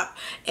up.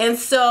 And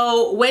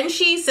so when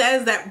she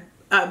says that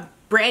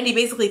Brandy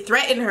basically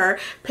threatened her,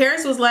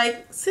 Paris was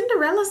like,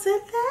 Cinderella said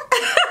that?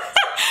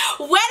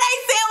 When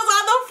I say I was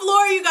on the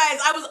floor, you guys,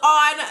 I was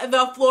on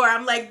the floor.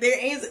 I'm like,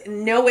 there is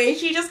no way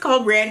she just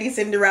called Brandy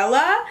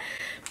Cinderella.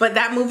 But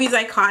that movie's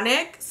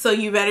iconic, so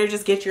you better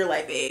just get your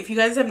life. If you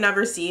guys have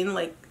never seen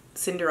like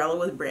Cinderella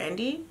with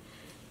Brandy,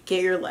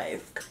 get your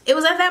life. It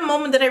was at that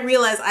moment that I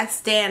realized I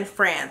stan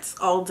France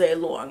all day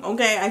long.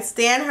 Okay, I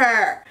stan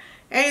her.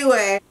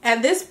 Anyway,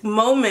 at this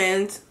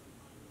moment,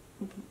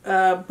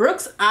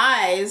 Brooke's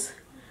eyes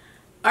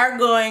are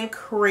going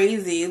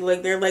crazy.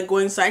 Like, they're like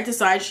going side to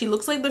side. She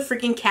looks like the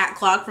freaking cat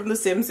clock from The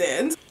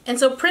Simpsons. And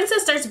so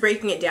Princess starts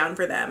breaking it down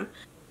for them.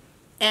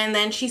 And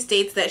then she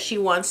states that she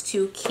wants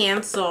to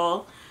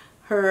cancel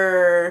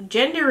her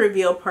gender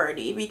reveal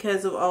party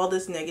because of all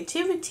this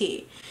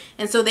negativity.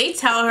 And so they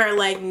tell her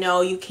like,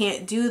 no, you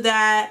can't do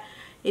that.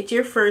 It's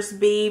your first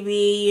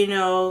baby, you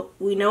know,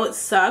 we know it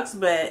sucks,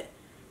 but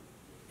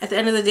at the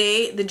end of the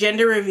day, the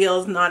gender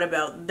reveal is not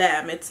about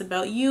them. It's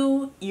about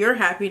you, your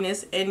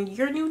happiness, and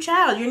your new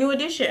child, your new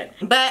addition.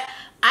 But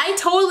I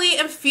totally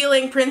am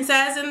feeling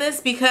Princess in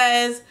this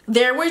because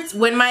there was,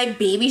 when my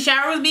baby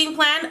shower was being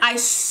planned, I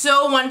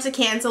so wanted to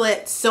cancel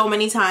it so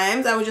many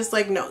times. I was just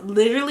like, no,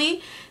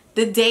 literally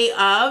the day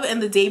of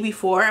and the day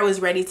before, I was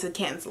ready to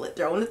cancel it.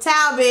 Throw in the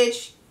towel,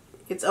 bitch.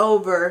 It's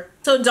over.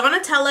 So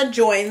Donatella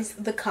joins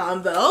the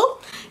combo,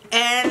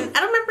 and I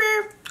don't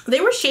remember, they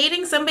were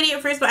shading somebody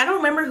at first, but I don't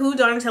remember who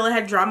Donatella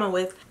had drama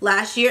with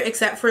last year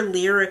except for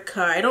Lyrica.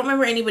 I don't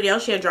remember anybody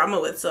else she had drama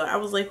with, so I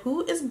was like,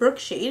 who is Brooke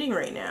shading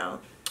right now?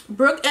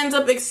 Brooke ends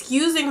up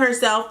excusing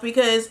herself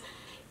because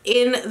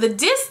in the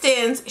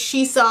distance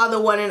she saw the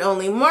one and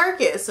only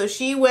Marcus, so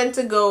she went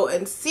to go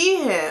and see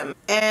him,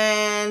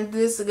 and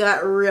this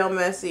got real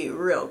messy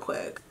real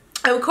quick.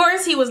 Of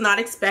course, he was not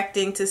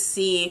expecting to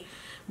see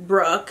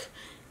Brooke,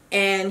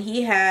 and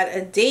he had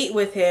a date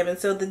with him, and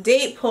so the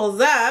date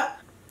pulls up.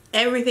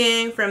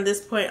 Everything from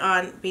this point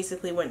on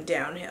basically went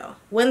downhill.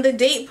 When the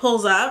date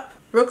pulls up,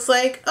 Brooke's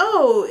like,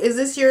 oh, is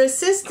this your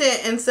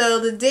assistant? And so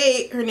the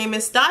date, her name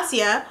is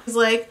Stasia, is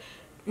like,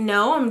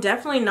 no, I'm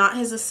definitely not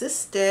his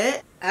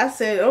assistant. I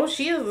said, oh,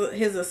 she is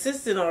his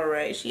assistant, all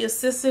right. She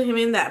assisted him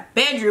in that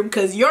bedroom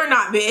because you're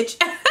not, bitch.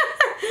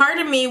 Part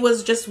of me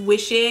was just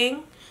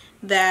wishing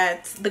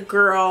that the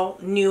girl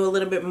knew a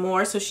little bit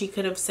more so she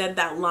could have said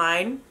that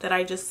line that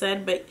I just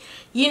said, but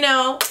you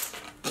know,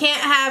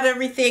 can't have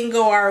everything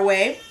go our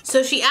way.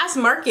 So she asked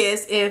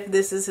Marcus if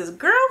this is his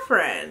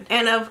girlfriend,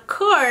 and of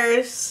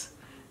course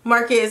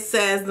Marcus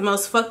says the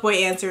most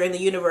fuckboy answer in the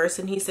universe,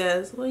 and he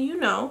says, well, you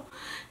know.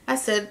 I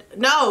said,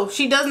 no,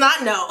 she does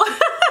not know.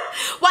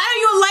 Why are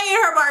you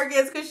enlightening her,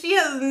 Marcus? Because she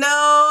has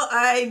no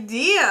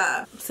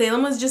idea.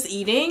 Salem was just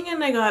eating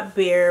and I got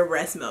bare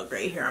breast milk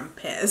right here. I'm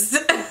pissed.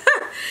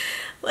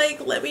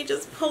 Like, let me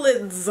just pull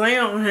it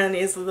down,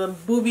 honey, so the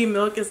booby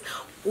milk is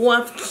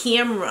off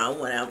camera,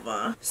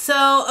 whatever.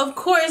 So, of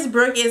course,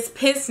 Brooke is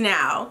pissed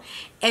now.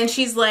 And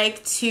she's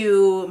like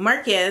to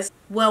Marcus,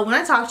 well, when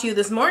I talked to you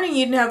this morning,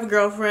 you didn't have a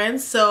girlfriend.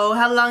 So,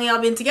 how long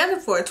y'all been together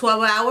for?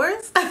 12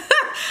 hours?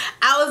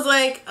 I was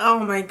like, oh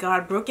my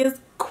God, Brooke is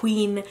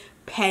queen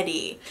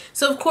petty.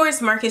 So, of course,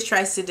 Marcus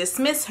tries to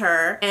dismiss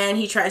her. And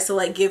he tries to,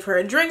 like, give her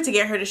a drink to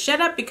get her to shut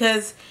up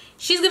because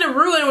she's gonna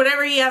ruin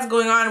whatever he has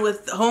going on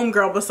with the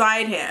homegirl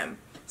beside him.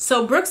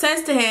 So Brooke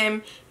says to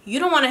him, you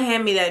don't want to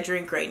hand me that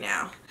drink right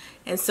now.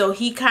 And so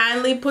he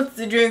kindly puts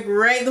the drink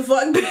right the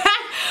fuck back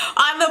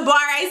on the bar.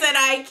 I said,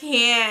 I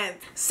can't.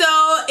 So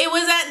it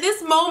was at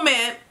this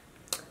moment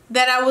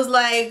that I was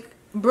like,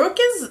 Brooke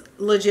is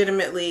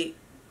legitimately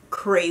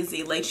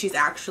crazy. Like, she's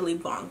actually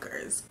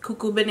bonkers.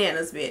 Cuckoo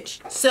bananas, bitch.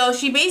 So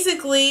she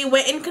basically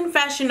went in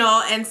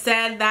confessional and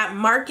said that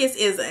Marcus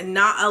is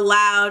not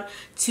allowed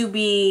to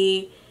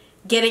be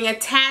getting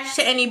attached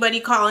to anybody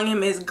calling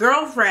him his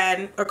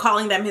girlfriend or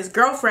calling them his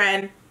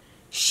girlfriend.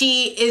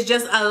 She is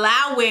just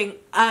allowing,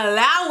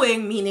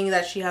 meaning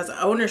that she has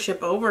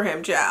ownership over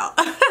him, child.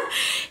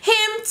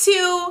 Him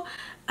to,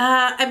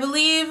 I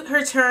believe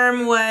her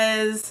term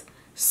was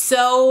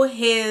sow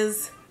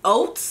his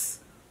oats,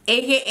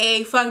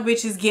 aka fuck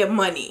bitches get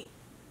money.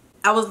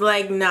 I was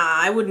like, nah,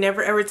 I would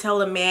never ever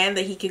tell a man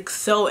that he could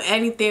sew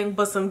anything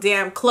but some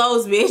damn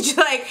clothes, bitch.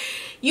 Like,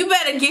 you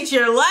better get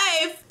your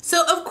life.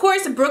 So, of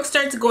course, Brooke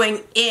starts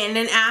going in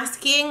and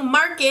asking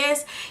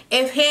Marcus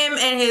if him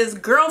and his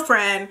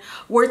girlfriend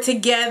were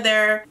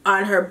together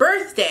on her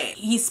birthday.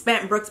 He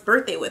spent Brooke's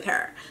birthday with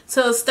her.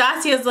 So,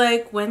 Stasia's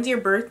like, when's your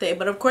birthday?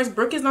 But, of course,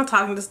 Brooke is not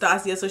talking to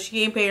Stasia, so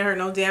she ain't paying her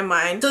no damn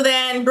mind. So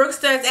then Brooke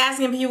starts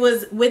asking if he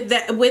was with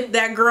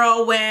that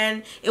girl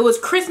when it was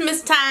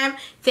Christmas time,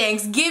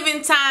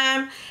 Thanksgiving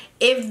time,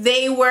 if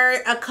they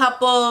were a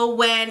couple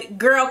when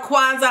girl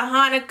Kwanzaa,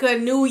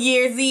 Hanukkah, New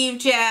Year's Eve,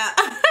 child.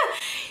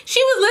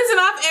 She was listing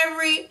off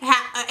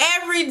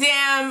every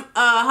damn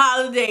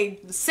holiday.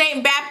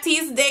 St.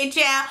 Baptiste Day,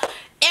 child.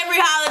 Every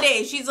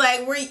holiday. She's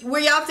like, were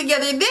y'all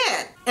together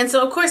then? And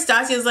so, of course,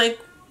 Stasia's like,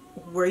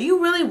 were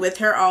you really with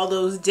her all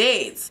those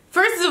dates?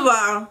 First of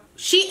all,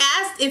 she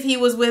asked if he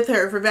was with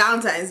her for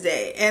Valentine's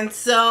Day. And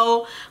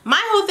so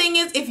my whole thing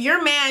is, if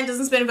your man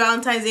doesn't spend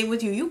Valentine's Day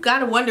with you, you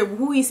gotta wonder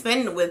who he's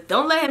spending it with.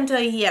 Don't let him tell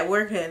you he at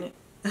work, honey.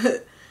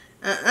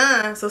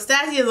 So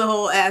Stassia's a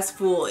whole ass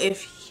fool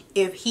if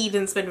he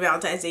didn't spend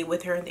Valentine's Day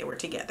with her and they were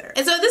together.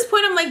 And so at this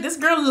point, I'm like, this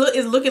girl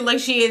is looking like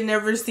she had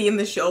never seen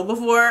the show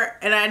before,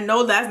 and I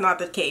know that's not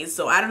the case.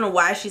 So I don't know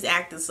why she's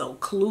acting so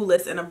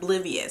clueless and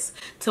oblivious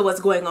to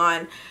what's going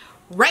on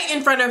right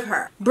in front of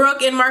her.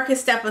 Brooke and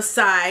Marcus step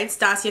aside.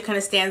 Stasia kind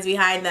of stands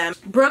behind them.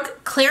 Brooke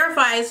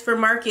clarifies for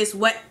Marcus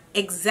what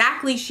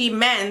exactly she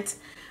meant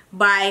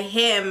by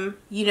him,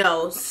 you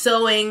know,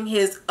 sowing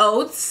his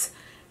oats,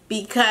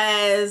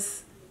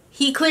 because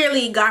he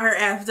clearly got her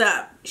effed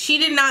up. She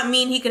did not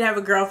mean he could have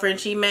a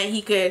girlfriend. She meant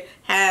he could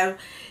have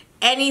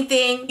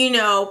anything, you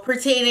know,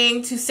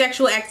 pertaining to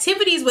sexual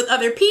activities with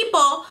other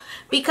people,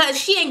 because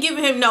she ain't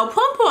giving him no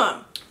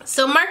pum-pum.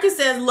 So Marcus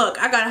says, look,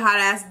 I got a hot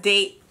ass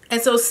date. And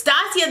so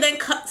Stasia then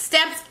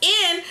steps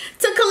in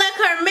to collect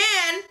her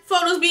man,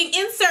 photos being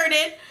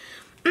inserted.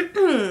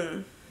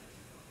 And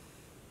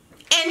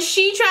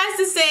she tries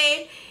to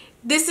say,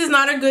 this is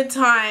not a good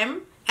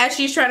time, as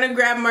she's trying to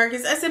grab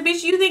Marcus. I said,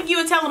 bitch, you think you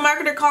a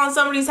telemarketer calling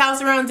somebody's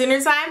house around dinner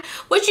time?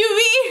 What you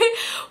mean?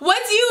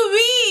 What do you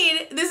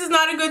mean this is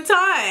not a good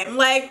time?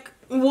 Like,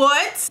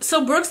 what?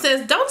 So Brooke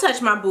says, don't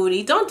touch my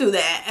booty. Don't do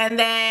that. And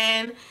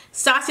then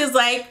Stasia's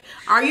like,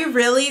 are you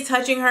really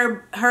touching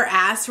her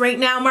ass right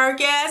now,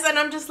 Marcus? And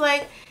I'm just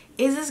like,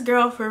 is this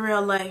girl for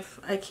real life?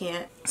 I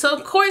can't. So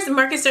of course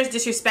Marcus starts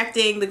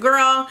disrespecting the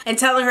girl and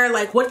telling her,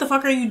 like, what the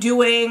fuck are you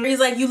doing? He's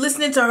like, you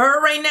listening to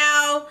her right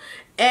now?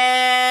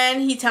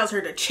 And he tells her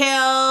to chill.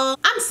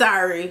 I'm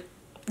sorry.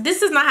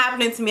 This is not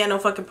happening to me at no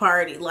fucking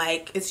party.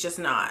 Like, it's just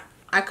not.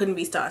 I couldn't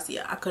be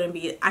Stasia. I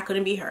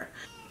couldn't be her.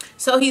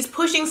 So he's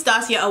pushing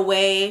Stasia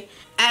away.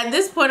 At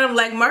this point, I'm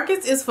like,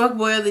 Marcus is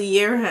fuckboy of the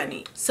year,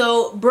 honey.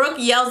 So Brooke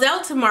yells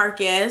out to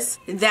Marcus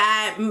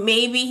that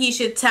maybe he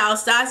should tell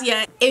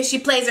Stasia if she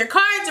plays her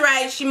cards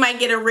right, she might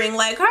get a ring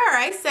like her.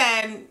 I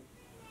said,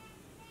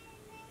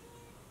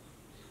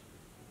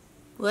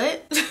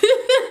 what?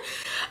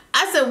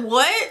 I said,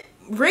 what?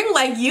 Ring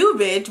like you,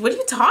 bitch. What are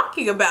you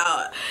talking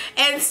about?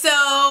 And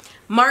so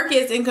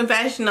Marcus in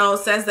confessional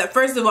says that,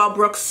 first of all,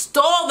 Brooke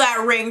stole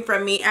that ring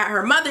from me at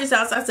her mother's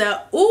house. I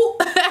said, ooh.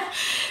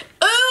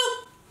 Ooh.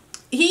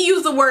 He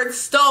used the word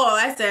stole.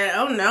 I said,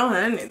 oh no,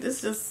 honey,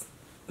 this just,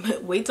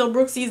 wait till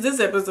Brooke sees this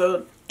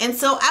episode. And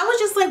so I was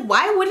just like,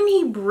 why wouldn't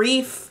he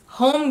brief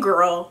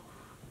homegirl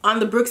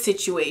on the Brooke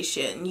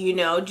situation, you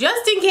know,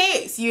 just in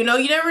case, you know,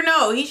 you never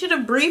know. He should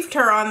have briefed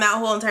her on that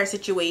whole entire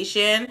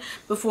situation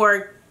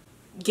before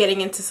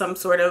getting into some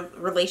sort of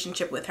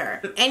relationship with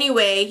her.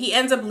 Anyway, he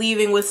ends up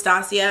leaving with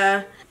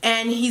Stasia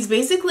and he's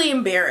basically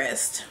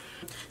embarrassed.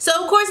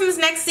 So of course in this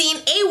next scene,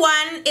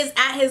 A1 is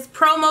at his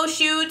promo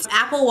shoot.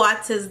 Apple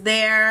Watts is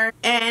there.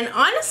 And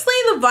honestly,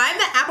 the vibe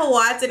that Apple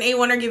Watts and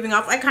A1 are giving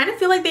off, I kind of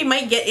feel like they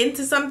might get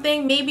into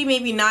something. Maybe,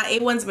 maybe not.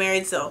 A1's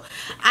married, so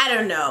I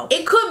don't know.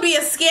 It could be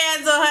a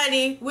scandal,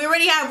 honey. We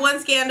already have one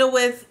scandal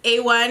with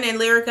A1 and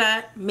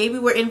Lyrica. Maybe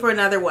we're in for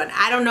another one.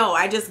 I don't know.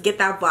 I just get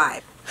that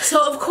vibe.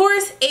 So of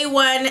course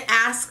A1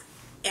 asks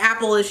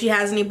Apple if she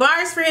has any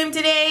bars for him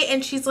today,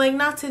 and she's like,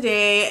 not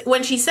today.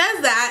 When she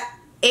says that,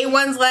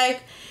 A1's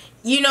like,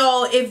 you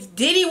know, if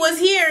Diddy was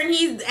here and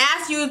he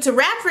asked you to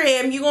rap for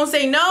him, you gonna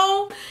say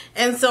no?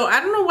 And so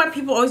I don't know why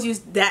people always use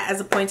that as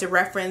a point of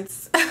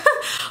reference.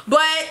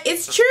 But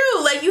it's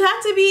true. Like, you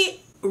have to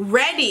be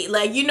ready.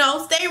 Like, you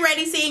know, stay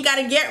ready, so you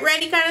gotta get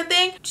ready kind of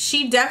thing.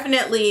 She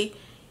definitely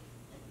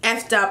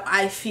effed up,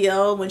 I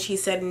feel, when she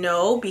said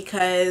no,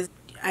 because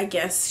I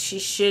guess she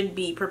should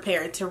be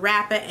prepared to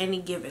rap at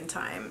any given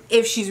time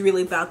if she's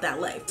really about that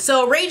life.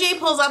 So Ray J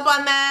pulls up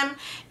on them,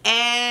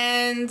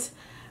 and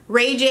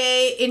Ray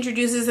J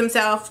introduces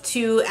himself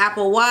to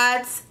Apple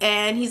Watts,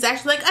 and he's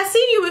actually like, I've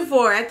seen you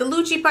before at the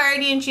Lucci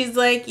party, and she's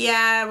like,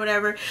 yeah,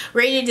 whatever.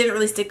 Ray J didn't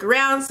really stick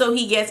around, so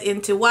he gets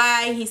into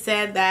why. He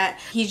said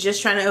that he's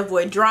just trying to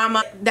avoid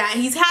drama, that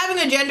he's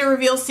having a gender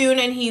reveal soon,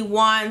 and he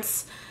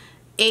wants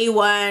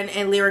A1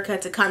 and Lyrica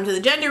to come to the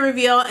gender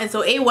reveal. And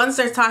so A1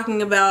 starts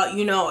talking about,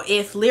 you know,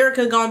 if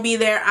Lyrica gonna be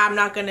there, I'm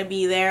not gonna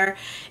be there.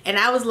 And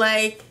I was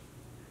like,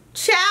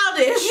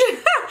 childish.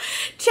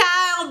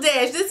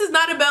 Childish. This is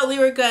not about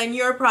Lyrica and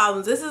your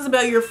problems. This is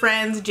about your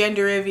friend's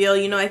gender reveal.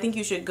 You know, I think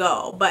you should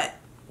go, but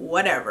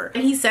whatever.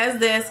 And he says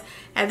this.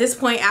 At this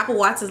point, Apple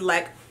Watts is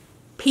like,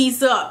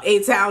 peace up,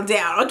 A-Town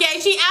down. Okay,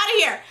 she out of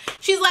here.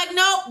 She's like,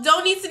 nope,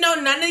 don't need to know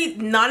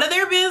none of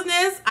their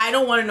business. I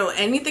don't want to know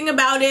anything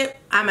about it.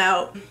 I'm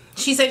out.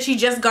 She said she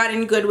just got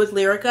in good with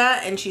Lyrica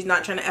and she's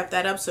not trying to F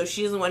that up, so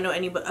she doesn't want to know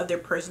any of their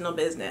personal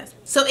business.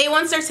 So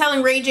A1 starts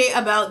telling Ray J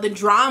about the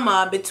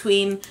drama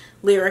between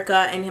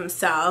Lyrica and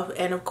himself,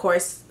 and of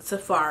course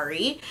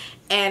Safari,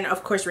 and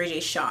of course Ray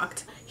J's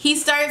shocked. He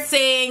starts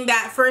saying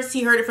that first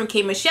he heard it from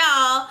K.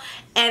 Michelle,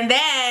 and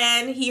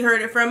then he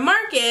heard it from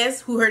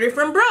Marcus, who heard it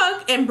from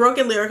Brooke, and Brooke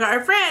and Lyrica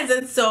are friends.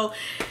 And so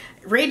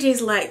Ray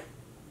J's like,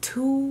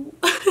 two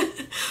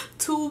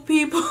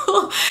people.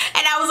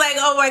 And I was like,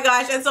 oh my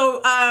gosh. And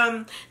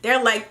so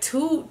they're like,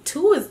 two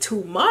is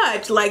too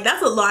much. Like,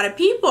 that's a lot of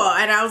people.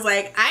 And I was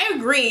like, I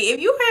agree. If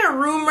you hear a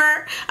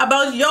rumor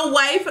about your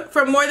wife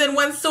from more than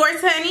one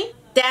source, honey,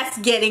 that's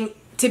getting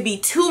to be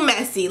too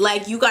messy.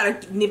 Like, you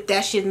gotta nip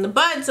that shit in the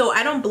bud. So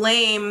I don't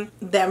blame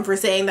them for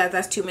saying that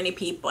that's too many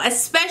people,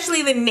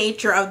 especially the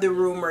nature of the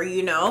rumor,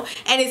 you know.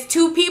 And it's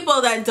two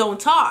people that don't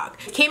talk.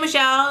 K.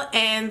 Michelle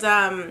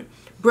and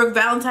Brooke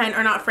Valentine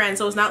are not friends,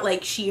 so it's not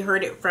like she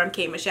heard it from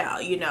K.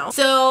 Michelle, you know.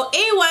 So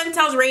A1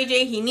 tells Ray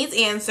J he needs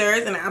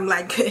answers, and I'm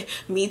like,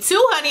 me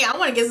too, honey. I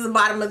want to get to the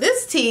bottom of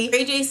this tea.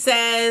 Ray J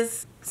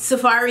says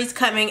Safari's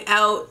coming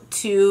out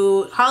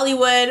to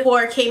Hollywood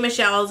for K.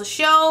 Michelle's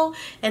show,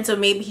 and so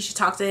maybe he should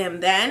talk to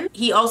him then.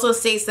 He also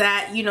states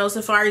that, you know,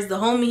 Safari's the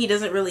homie. He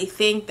doesn't really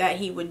think that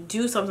he would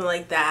do something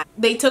like that.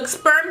 They took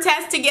sperm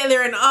tests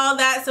together and all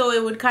that, so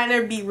it would kind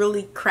of be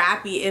really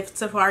crappy if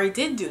Safari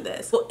did do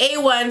this. Well,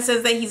 A1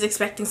 says that he's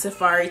expecting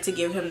Safari to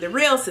give him the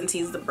real since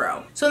he's the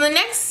bro. So in the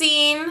next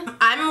scene,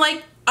 I'm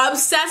like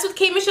obsessed with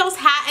K. Michelle's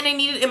hat and I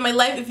need it in my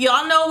life. If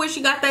y'all know where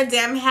she got that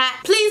damn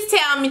hat, please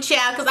tell me,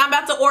 child, because I'm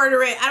about to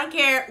order it. I don't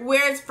care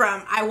where it's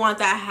from. I want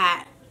that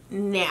hat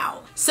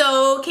now.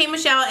 So K.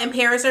 Michelle and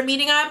Paris are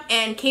meeting up,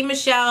 and K.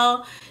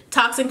 Michelle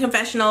talks in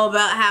confessional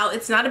about how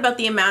it's not about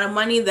the amount of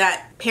money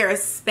that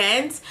Paris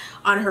spent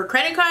on her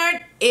credit card,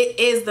 it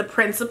is the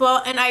principle,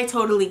 and I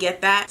totally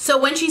get that. So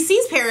when she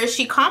sees Paris,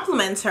 she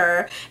compliments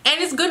her,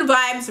 and it's good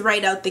vibes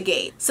right out the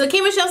gate. So K.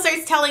 Michelle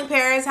starts telling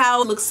Paris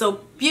how it looks so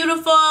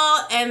beautiful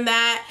and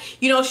that,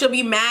 you know, she'll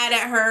be mad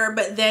at her,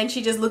 but then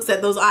she just looks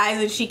at those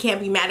eyes and she can't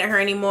be mad at her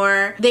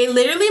anymore. They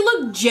literally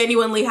look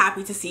genuinely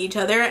happy to see each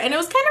other, and it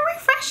was kind of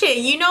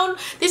refreshing, you know.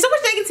 There's so much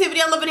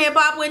negativity on Love and Hip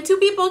Hop. When two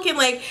people can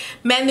like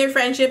mend their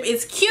friendship,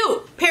 it's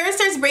cute. Paris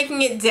starts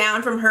breaking it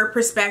down from her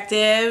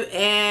perspective,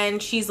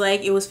 and she's like,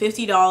 it was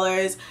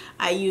 $50.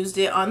 I used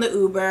it on the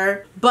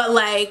Uber, but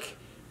like,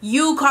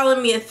 you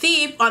calling me a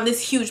thief on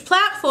this huge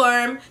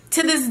platform,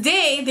 to this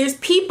day there's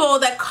people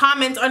that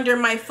comment under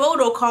my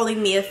photo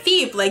calling me a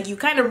thief. Like, you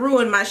kind of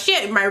ruined my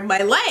shit, my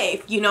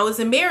life, you know. It's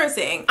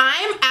embarrassing.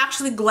 I'm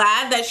actually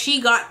glad that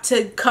she got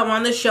to come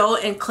on the show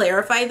and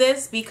clarify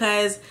this,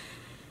 because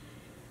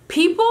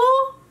people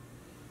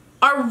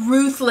are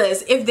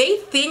ruthless. If they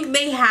think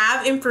they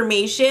have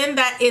information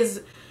that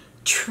is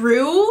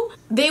true,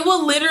 they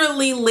will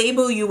literally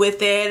label you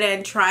with it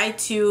and try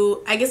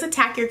to, I guess,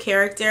 attack your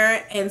character.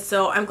 And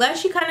so I'm glad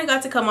she kind of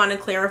got to come on and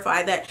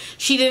clarify that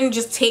she didn't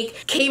just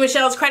take K.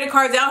 Michelle's credit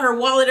cards out her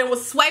wallet and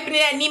was swiping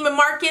it at Neiman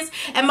Marcus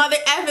and Mother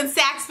F and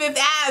Saks Fifth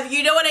Ave,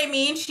 you know what I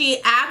mean? She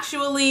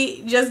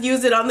actually just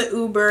used it on the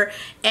Uber,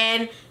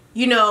 and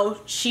you know,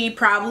 she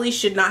probably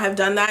should not have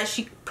done that.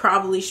 She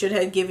probably should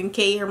have given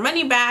Kay her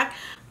money back,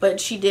 but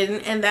she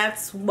didn't, and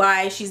that's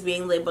why she's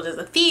being labeled as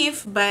a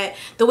thief. But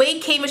the way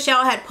K.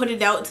 Michelle had put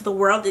it out to the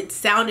world, it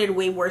sounded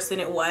way worse than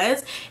it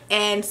was.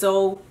 And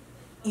so,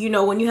 you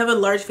know, when you have a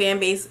large fan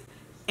base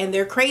and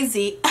they're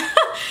crazy,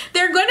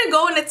 they're gonna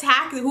go and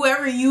attack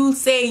whoever you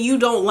say you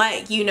don't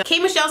like, you know. K.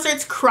 Michelle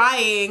starts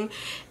crying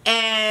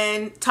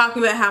and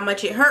talking about how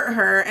much it hurt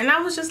her, and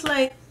I was just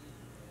like,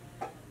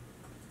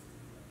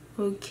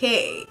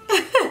 okay.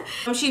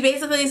 She's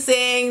basically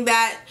saying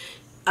that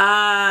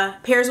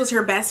Paris was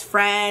her best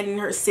friend and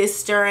her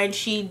sister, and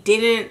she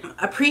didn't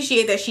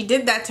appreciate that she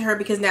did that to her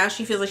because now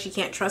she feels like she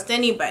can't trust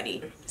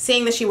anybody.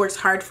 Saying that she works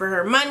hard for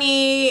her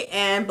money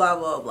and blah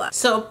blah blah.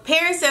 So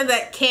Paris said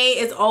that Kay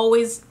is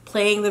always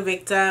playing the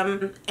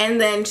victim, and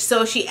then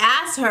so she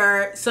asked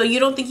her, so you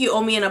don't think you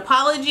owe me an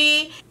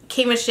apology?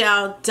 K.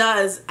 Michelle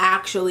does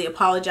actually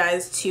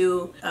apologize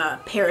to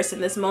Paris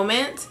in this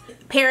moment.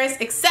 Paris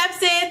accepts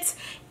it,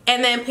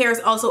 and then Paris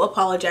also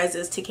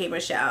apologizes to K.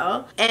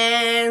 Michelle,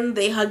 and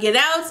they hug it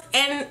out,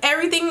 and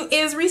everything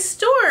is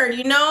restored,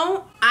 you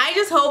know? I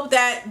just hope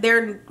that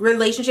their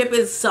relationship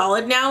is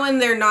solid now,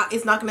 and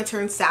it's not gonna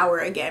turn sour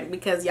again,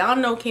 because y'all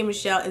know K.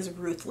 Michelle is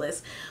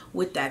ruthless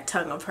with that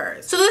tongue of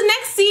hers. So the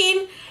next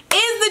scene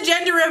is the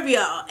gender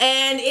reveal,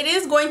 and it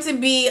is going to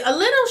be a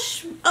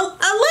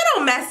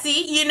little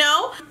messy, you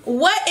know?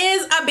 What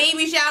is a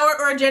baby shower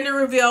or a gender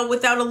reveal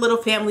without a little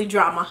family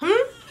drama,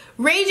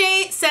 Ray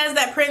J says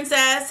that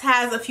Princess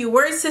has a few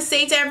words to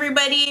say to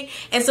everybody,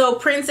 and so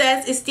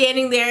Princess is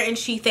standing there and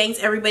she thanks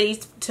everybody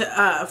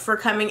for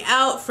coming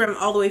out from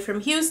all the way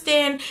from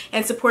Houston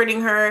and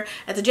supporting her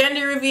at the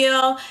gender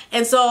reveal.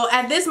 And so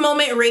at this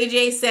moment, Ray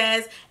J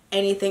says,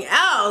 anything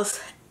else?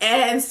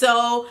 And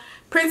so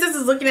Princess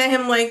is looking at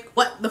him like,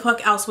 what the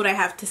fuck else would I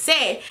have to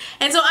say?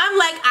 And so I'm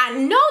like, I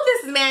know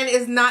this man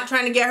is not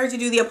trying to get her to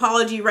do the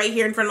apology right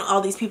here in front of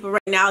all these people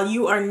right now.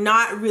 You are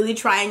not really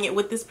trying it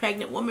with this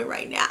pregnant woman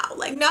right now.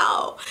 Like,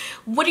 no.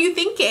 What are you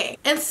thinking?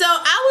 And so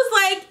I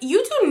was like,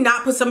 you do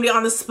not put somebody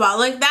on the spot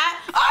like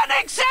that.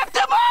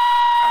 Unacceptable!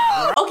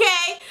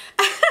 Okay.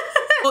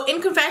 Well,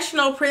 in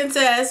confessional,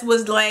 Princess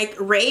was like,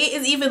 Ray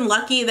is even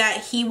lucky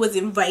that he was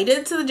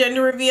invited to the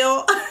gender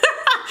reveal.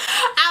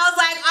 I was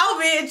like,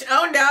 oh bitch,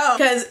 oh no.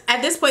 Because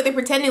at this point they're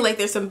pretending like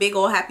there's some big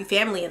old happy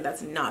family, and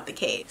that's not the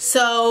case.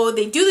 So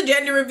they do the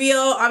gender reveal.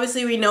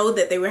 Obviously we know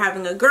that they were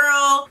having a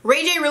girl.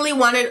 Ray J really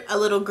wanted a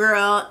little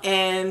girl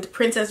and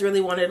Princess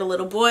really wanted a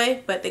little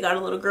boy, but they got a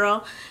little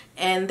girl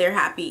and they're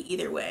happy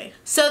either way.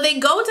 So they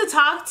go to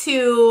talk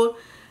to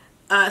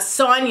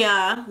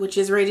Sonia, which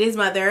is Ray J's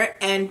mother,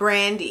 and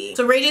Brandy.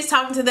 So Ray J's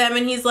talking to them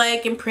and he's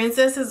like, and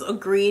Princess has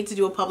agreed to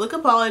do a public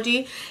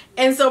apology.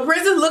 And so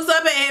Princess looks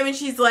up at him and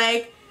she's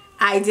like,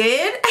 I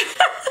did? And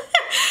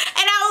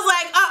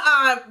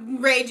I was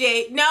like, Ray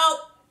J,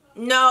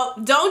 no,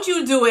 don't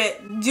you do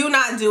it. Do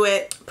not do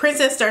it.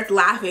 Princess starts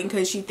laughing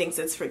because she thinks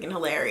it's freaking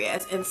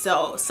hilarious. And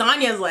so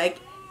Sonia's like,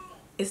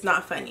 it's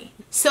not funny.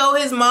 So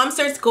his mom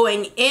starts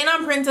going in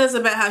on Princess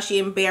about how she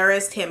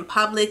embarrassed him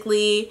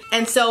publicly.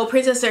 And so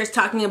Princess starts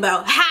talking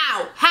about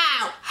how.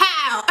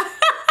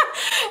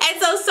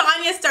 And so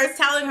Sonia starts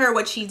telling her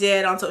what she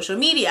did on social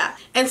media.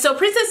 And so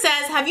Princess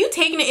says, have you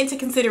taken it into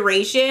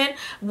consideration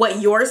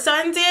what your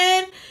son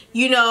did?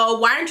 You know,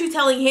 why aren't you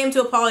telling him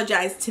to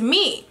apologize to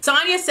me?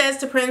 Sonia says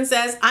to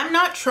Princess, I'm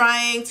not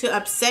trying to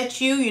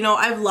upset you. You know,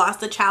 I've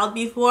lost a child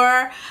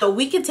before. So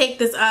we can take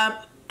this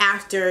up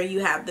after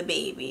you have the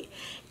baby.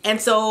 And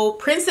so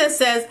Princess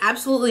says,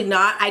 absolutely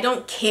not. I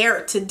don't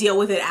care to deal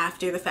with it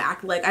after the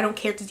fact. Like, I don't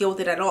care to deal with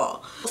it at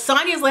all.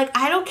 Sonia's like,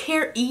 I don't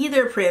care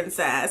either,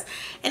 Princess.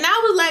 And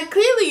I was like,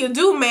 clearly you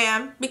do,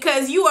 ma'am,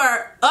 because you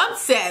are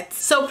upset.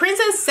 So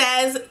Princess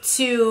says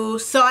to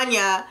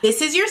Sonia,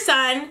 this is your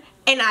son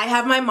and I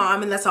have my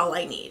mom and that's all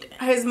I need.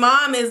 His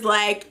mom is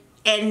like,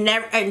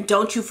 and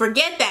don't you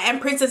forget that.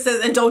 And Princess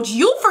says, and don't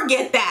you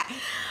forget that.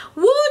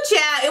 Woo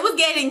child, it was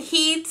getting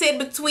heated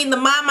between the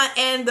mama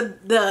and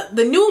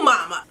the new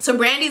mama. So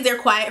Brandy's there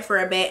quiet for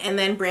a bit and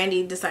then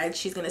Brandy decides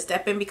she's gonna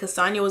step in because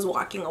Sonia was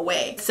walking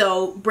away.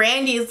 So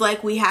Brandy is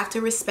like, we have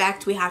to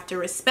respect.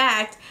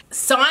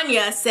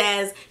 Sonia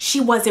says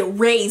she wasn't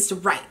raised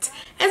right.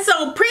 And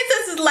so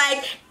Princess is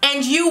like,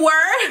 and you were?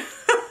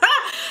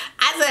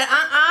 I said,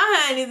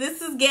 honey,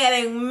 this is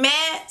getting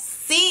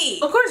messy.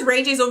 Of course,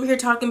 Ray J's over here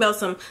talking about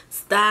some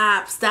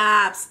stop.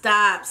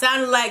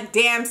 Sounded like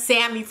damn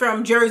Sammy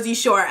from Jersey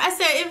Shore. I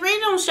said, if Ray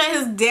don't shut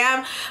his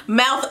damn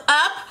mouth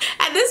up.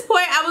 At this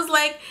point, I was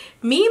like,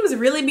 memes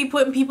really be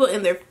putting people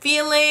in their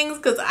feelings,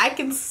 because I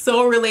can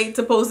so relate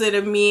to posting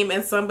a meme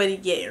and somebody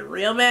getting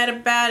real mad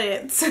about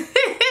it.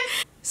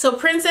 So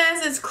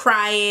Princess is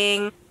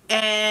crying.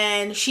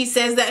 And she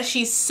says that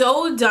she's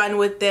so done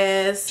with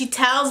this. She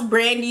tells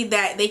Brandy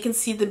that they can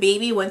see the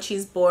baby when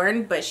she's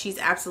born, but she's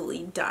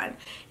absolutely done.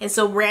 And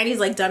so Brandy's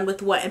like, done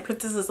with what? And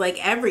Princess is like,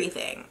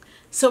 everything.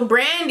 So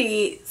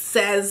Brandy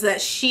says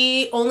that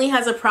she only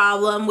has a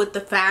problem with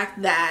the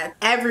fact that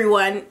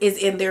everyone is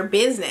in their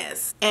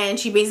business. And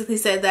she basically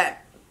said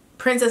that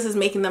Princess is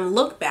making them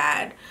look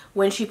bad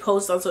when she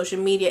posts on social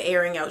media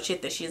airing out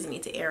shit that she doesn't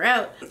need to air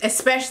out.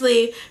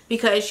 Especially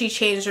because she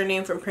changed her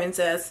name from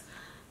Princess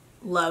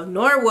Love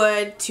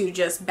Norwood to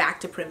just back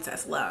to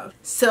Princess Love.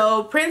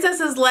 So Princess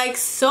is like,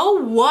 so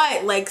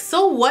what? Like,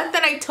 so what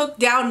that I took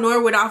down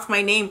Norwood off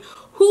my name?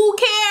 Who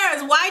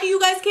cares? Why do you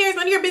guys care? It's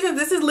none of your business.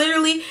 This is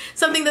literally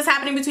something that's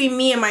happening between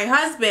me and my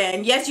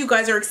husband. Yes, you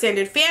guys are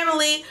extended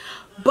family,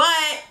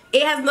 but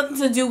it has nothing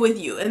to do with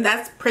you. And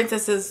that's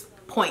Princess's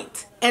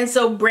point. And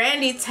so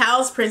Brandy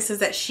tells Princess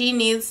that she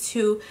needs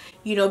to,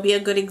 you know, be a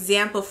good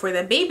example for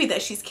the baby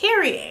that she's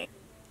carrying.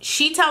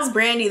 She tells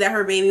Brandy that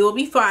her baby will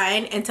be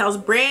fine and tells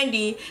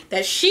Brandy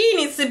that she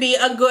needs to be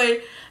a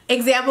good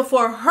example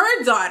for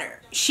her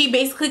daughter. She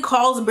basically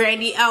calls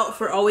Brandy out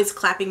for always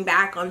clapping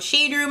back on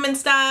Shade Room and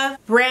stuff.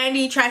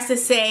 Brandy tries to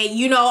say,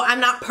 you know, I'm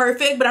not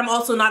perfect, but I'm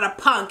also not a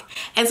punk.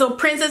 And so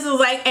Princess was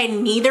like,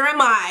 and neither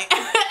am I.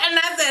 And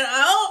I said,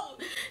 oh,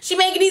 she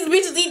making these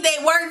bitches eat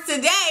their words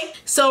today.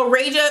 So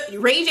Ray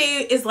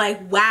J is like,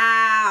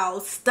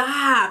 wow,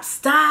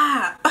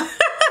 stop.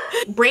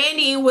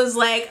 Brandy was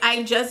like,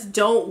 I just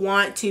don't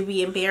want to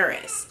be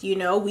embarrassed. You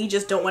know, we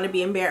just don't want to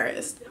be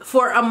embarrassed.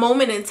 For a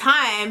moment in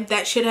time,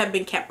 that should have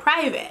been kept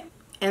private.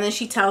 And then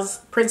she tells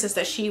Princess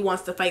that she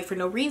wants to fight for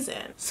no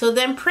reason. So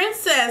then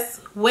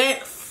Princess went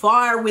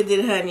far with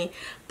it, honey.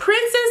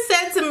 Princess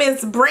said to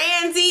Miss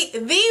Brandy,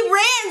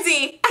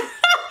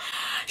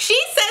 she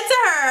said to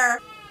her,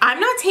 I'm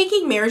not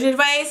taking marriage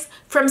advice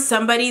from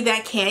somebody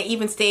that can't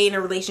even stay in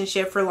a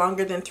relationship for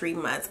longer than 3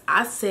 months.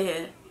 I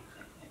said,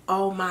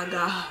 oh my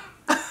God.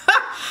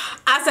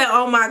 I said,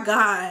 oh my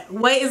God,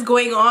 what is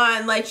going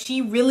on? Like,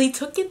 she really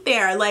took it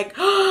there. Like,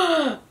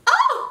 oh.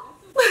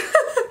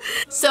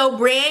 So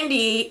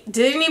Brandy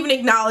didn't even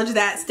acknowledge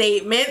that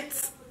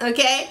statement,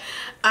 okay?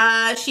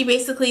 She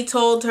basically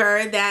told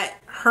her that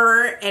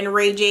her and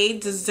Ray J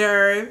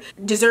deserve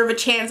a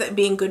chance at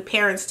being good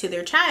parents to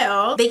their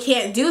child. They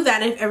can't do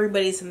that if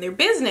everybody's in their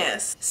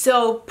business.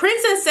 So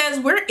Princess says,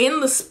 we're in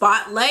the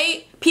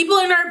spotlight. People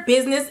in our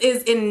business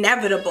is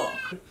inevitable.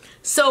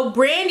 So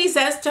Brandy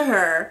says to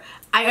her,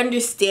 I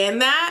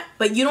understand that,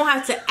 but you don't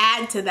have to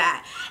add to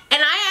that.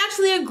 And I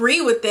actually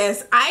agree with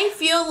this. I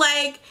feel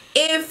like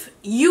if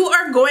you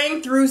are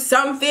going through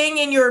something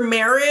in your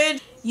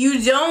marriage,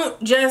 you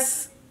don't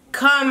just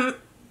come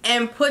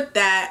and put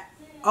that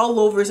all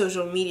over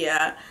social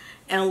media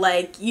and,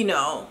 like, you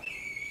know,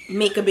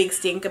 make a big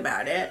stink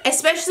about it,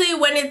 especially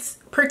when it's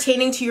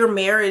pertaining to your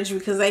marriage,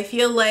 because I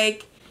feel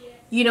like,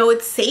 you know,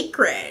 it's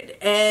sacred,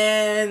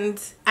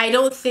 and I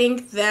don't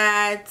think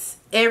that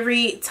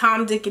every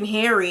Tom, Dick, and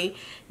Harry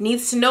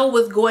needs to know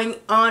what's going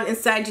on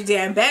inside your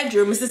damn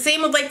bedroom. It's the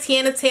same with like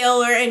Tiana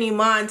Taylor and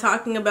Iman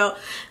talking about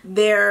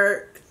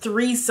their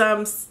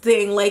threesome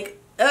thing. Like,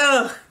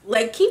 ugh,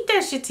 like, keep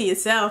that shit to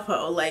yourself,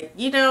 ho. Like,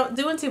 you know,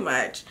 doing too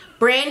much.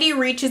 Brandy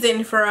reaches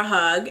in for a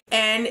hug,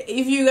 and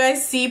if you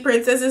guys see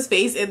Princess's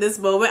face in this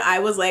moment, I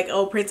was like,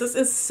 oh, Princess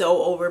is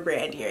so over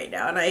Brandy right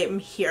now, and I am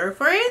here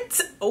for it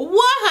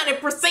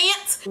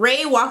 100%.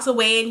 Ray walks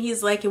away and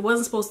he's like, it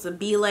wasn't supposed to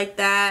be like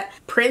that.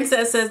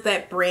 Princess says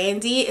that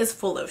Brandy is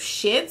full of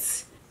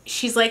shit.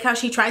 She's like how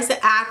she tries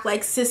to act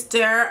like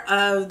sister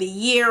of the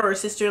year or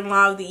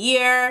sister-in-law of the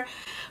year,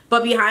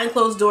 but behind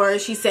closed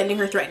doors, she's sending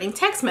her threatening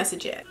text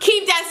messages.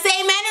 Keep that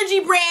same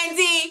energy,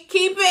 Brandy.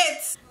 Keep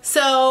it.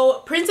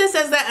 So Princess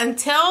says that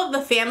until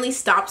the family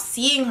stops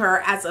seeing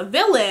her as a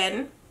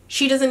villain,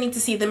 she doesn't need to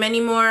see them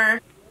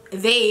anymore.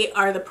 They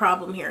are the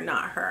problem here,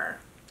 not her.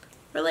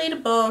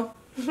 Relatable.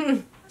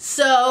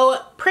 So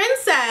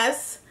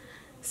Princess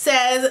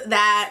says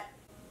that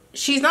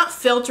she's not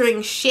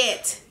filtering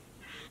shit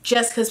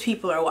just because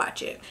people are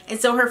watching. And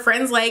so her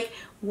friend's like,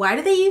 why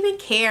do they even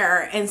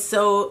care? And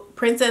so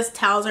Princess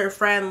tells her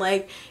friend,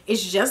 like,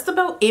 it's just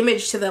about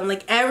image to them.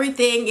 Like,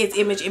 everything is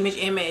image, image,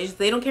 image.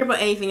 They don't care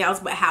about anything else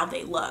but how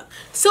they look.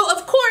 So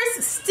of course,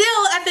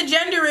 still at the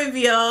gender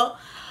reveal,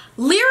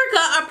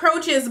 Lyrica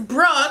approaches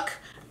Brooke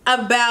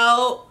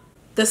about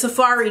the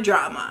safari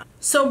drama.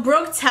 So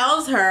Brooke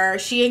tells her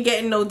she ain't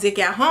getting no dick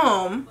at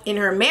home in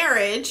her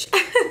marriage.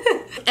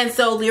 And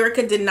so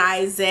Lyrica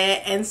denies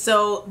it. And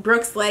so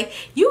Brooke's like,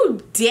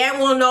 you damn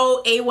well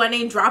know A1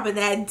 ain't dropping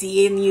that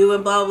D in you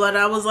and blah, blah, blah. And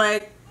I was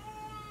like,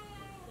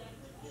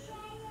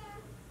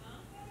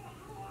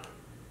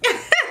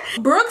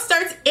 Brooke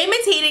starts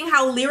imitating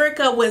how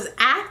Lyrica was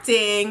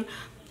acting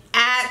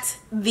at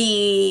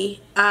the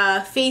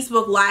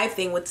Facebook Live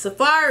thing with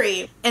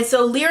Safari. And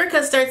so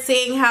Lyrica starts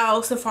saying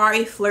how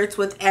Safari flirts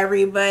with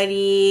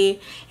everybody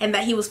and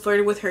that he was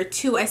flirting with her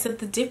too. I said,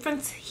 the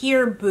difference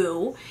here,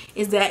 boo,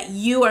 is that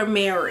you are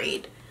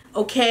married,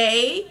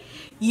 okay?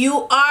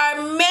 You are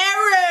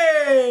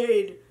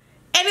married!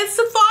 And it's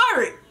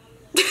Safari.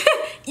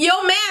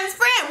 Your man's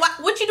friend.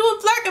 What you doing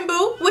flirting,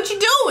 boo? What you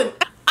doing?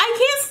 I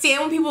can't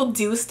stand when people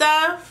do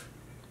stuff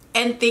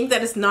and think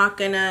that it's not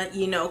gonna,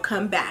 you know,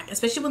 come back.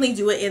 Especially when they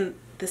do it in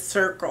the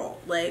circle.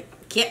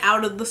 Like, get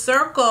out of the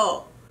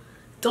circle.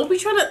 Don't be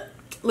trying to...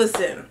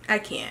 Listen, I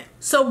can't.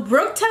 So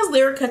Brooke tells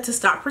Lyrica to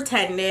stop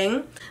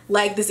pretending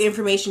like this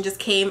information just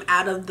came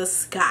out of the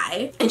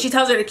sky. And she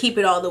tells her to keep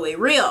it all the way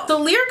real.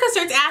 So Lyrica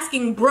starts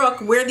asking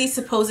Brooke where these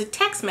supposed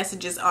text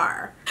messages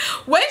are.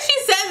 When she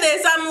said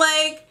this, I'm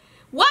like,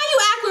 why you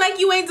acting like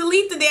you ain't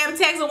delete the damn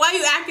text? And why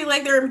you acting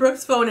like they're in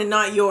Brooke's phone and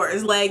not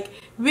yours? Like,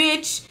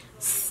 bitch,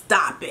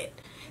 stop it.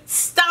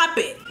 Stop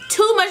it.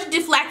 Too much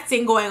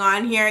deflecting going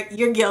on here.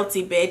 You're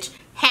guilty, bitch.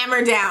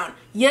 Hammer down.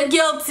 You're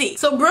guilty.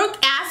 So Brooke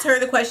asked her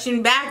the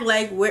question back,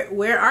 like,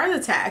 where are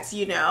the texts,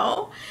 you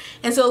know?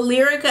 And so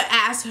Lyrica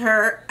asked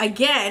her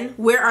again,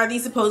 where are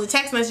these supposed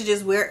text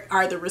messages? Where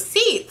are the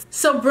receipts?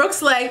 So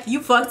Brooke's like,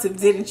 you fucked him,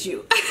 didn't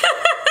you?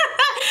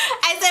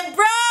 I said,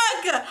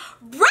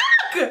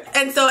 Brooke!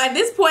 And so at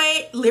this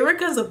point,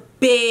 Lyrica's a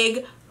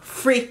big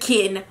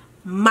freaking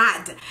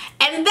mad.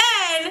 And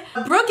then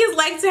Brooke is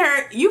like to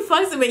her, you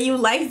fucked him and you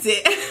liked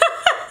it.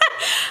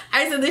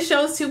 I said, this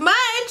show's too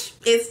much.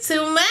 It's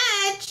too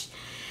much.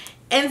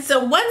 And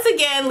so once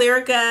again,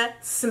 Lyrica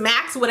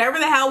smacks whatever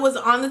the hell was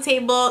on the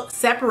table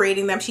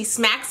separating them. She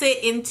smacks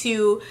it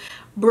into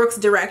Brooke's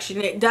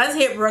direction. It does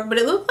hit Brooke, but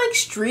it looked like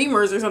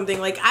streamers or something.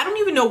 Like, I don't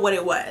even know what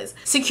it was.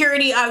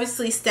 Security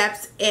obviously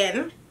steps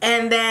in,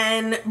 and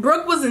then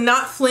Brooke was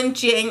not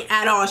flinching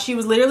at all. She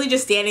was literally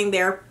just standing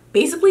there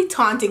basically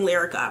taunting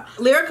Lyrica.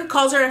 Lyrica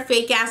calls her a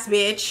fake ass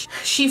bitch.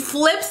 She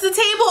flips the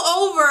table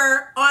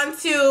over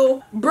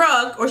onto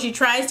Brooke, or she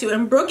tries to,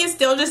 and Brooke is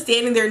still just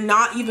standing there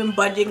not even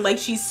budging, like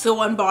she's so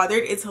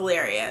unbothered. It's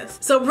hilarious.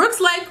 So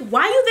Brooke's like,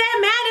 why you that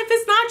mad if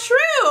it's not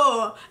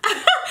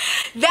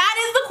true? That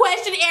is the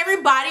question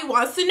everybody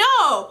wants to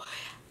know.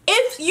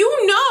 If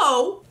you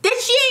know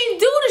that she ain't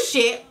do the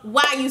shit,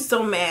 why you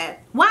so mad?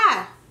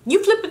 Why?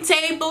 You flipping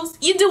tables,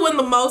 you doing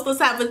the most,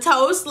 let's have a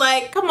toast.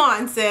 Like, come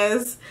on,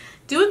 sis.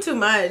 Doing too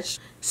much.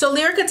 So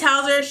Lyrica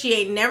tells her she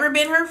ain't never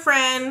been her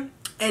friend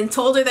and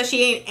told her that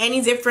she ain't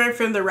any different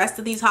from the rest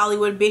of these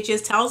Hollywood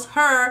bitches. Tells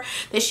her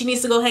that she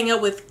needs to go hang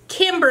out with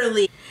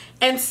Kimberly.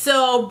 And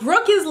so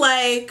Brooke is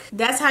like,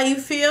 that's how you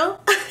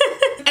feel?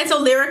 And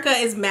so Lyrica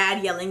is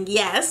mad, yelling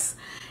yes.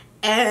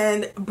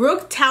 And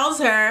Brooke tells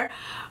her,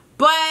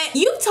 but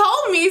you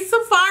told me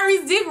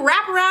Safari's dick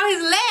wrap around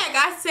his leg.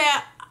 I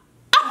said,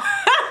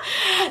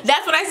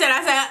 that's what I said.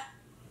 I said,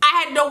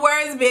 I had no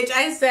words, bitch.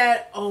 I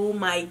said, oh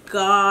my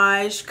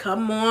gosh,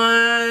 come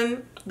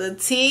on. the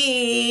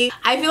tea.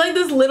 I feel like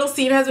this little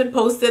scene has been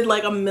posted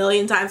like a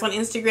million times on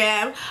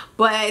Instagram,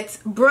 but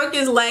Brooke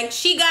is like,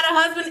 she got a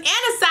husband and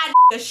a side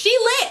she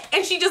lit,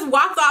 and she just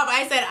walks off.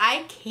 I said,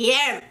 I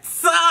can't.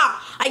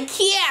 I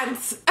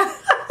can't.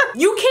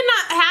 You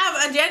cannot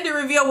have a gender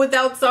reveal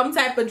without some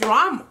type of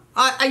drama.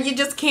 You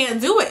just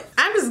can't do it.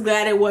 I'm just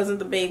glad it wasn't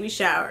the baby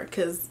shower,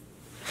 because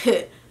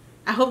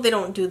I hope they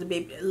don't do the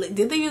baby.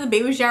 Did they do the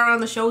baby shower on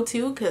the show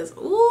too? Because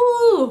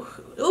ooh.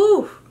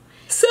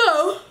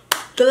 So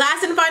the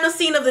last and final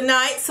scene of the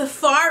night,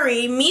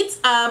 Safari meets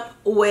up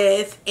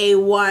with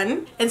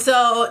A1, and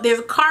so there's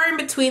a car in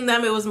between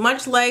them. It was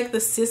much like the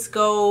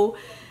Cisco,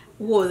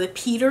 what was it,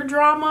 Peter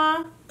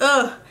drama?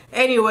 Ugh.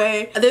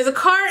 Anyway, there's a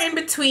car in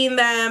between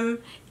them.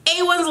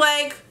 A1's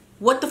like,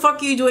 what the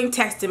fuck are you doing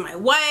texting my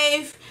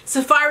wife?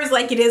 Safari's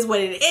like, it is what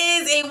it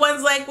is.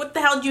 A1's like, what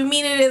the hell do you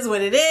mean it is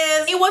what it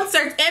is? A1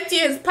 starts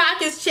emptying his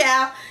pockets,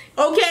 child.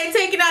 Okay,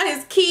 taking out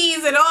his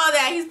keys and all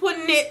that. He's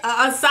putting it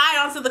aside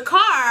onto the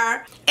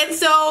car. And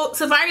so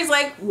Safari's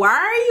like, why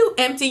are you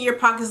emptying your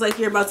pockets like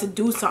you're about to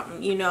do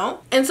something, you know?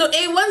 And so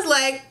A1's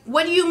like,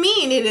 what do you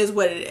mean it is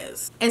what it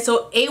is? And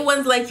so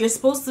A1's like, you're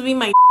supposed to be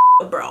my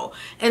bro.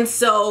 And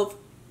so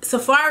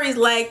Safari's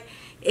like,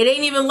 it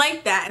ain't even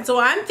like that. And so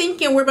I'm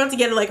thinking we're about to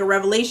get like a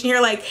revelation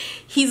here. Like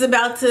he's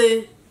about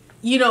to,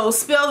 you know,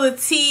 spill the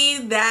tea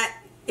that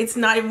it's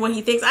not even what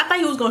he thinks. I thought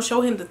he was gonna show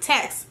him the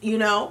text, you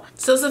know?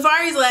 So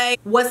Safari's like,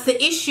 what's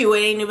the issue? It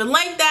ain't even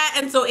like that.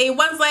 And so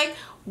A1's like,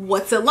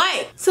 what's it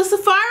like? So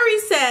Safari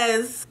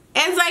says,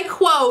 as I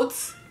quote,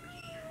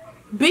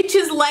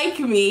 bitches like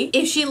me.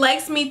 If she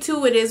likes me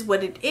too, it is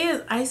what it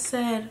is. I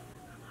said,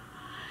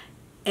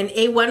 and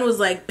A1 was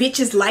like,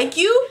 bitches like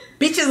you?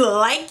 Bitches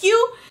like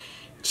you?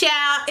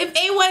 Child, if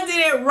A1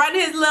 didn't run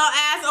his little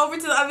ass over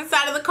to the other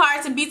side of the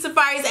car to beat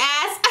Safari's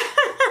ass.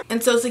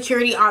 And so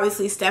security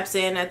obviously steps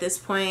in at this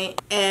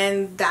point,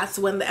 and that's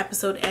when the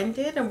episode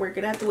ended, and we're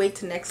gonna have to wait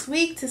till next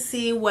week to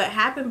see what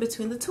happened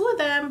between the two of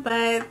them.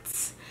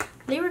 But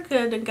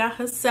Lyrica done got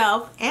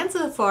herself and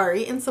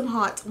Safari in some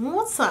hot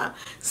water.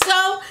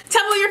 So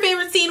tell me what your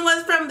favorite scene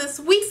was from this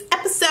week's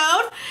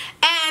episode,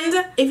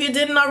 and if you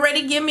didn't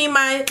already give me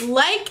my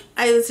like,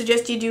 I would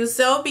suggest you do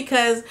so,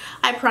 because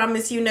I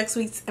promise you next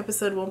week's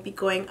episode won't be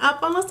going up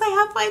unless I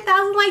have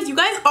 5,000 likes. You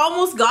guys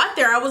almost got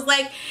there. I was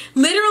like,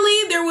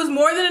 literally there was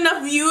more than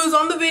enough views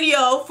on the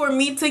video for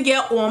me to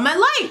get all my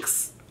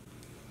likes.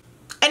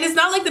 And it's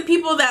not like the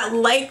people that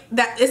like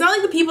that, it's not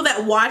like the people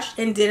that watched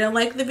and didn't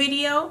like the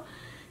video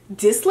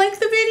dislike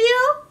the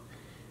video,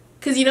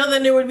 because you know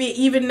then there would be an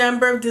even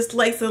number of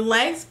dislikes and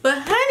likes. But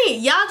honey,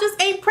 y'all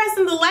just ain't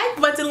pressing the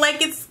like button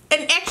like it's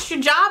an extra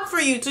job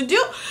for you to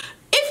do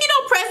if you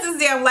don't press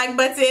this damn like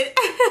button.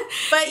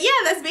 But yeah,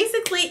 that's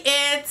basically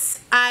it.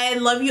 I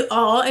love you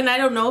all, and I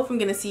don't know if I'm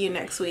gonna see you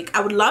next week.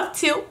 I would love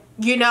to,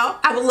 you know,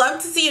 I would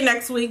love to see you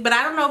next week, but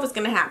I don't know if it's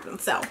gonna happen,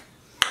 so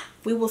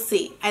we will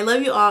see. I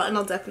love you all, and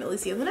I'll definitely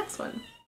see you in the next one.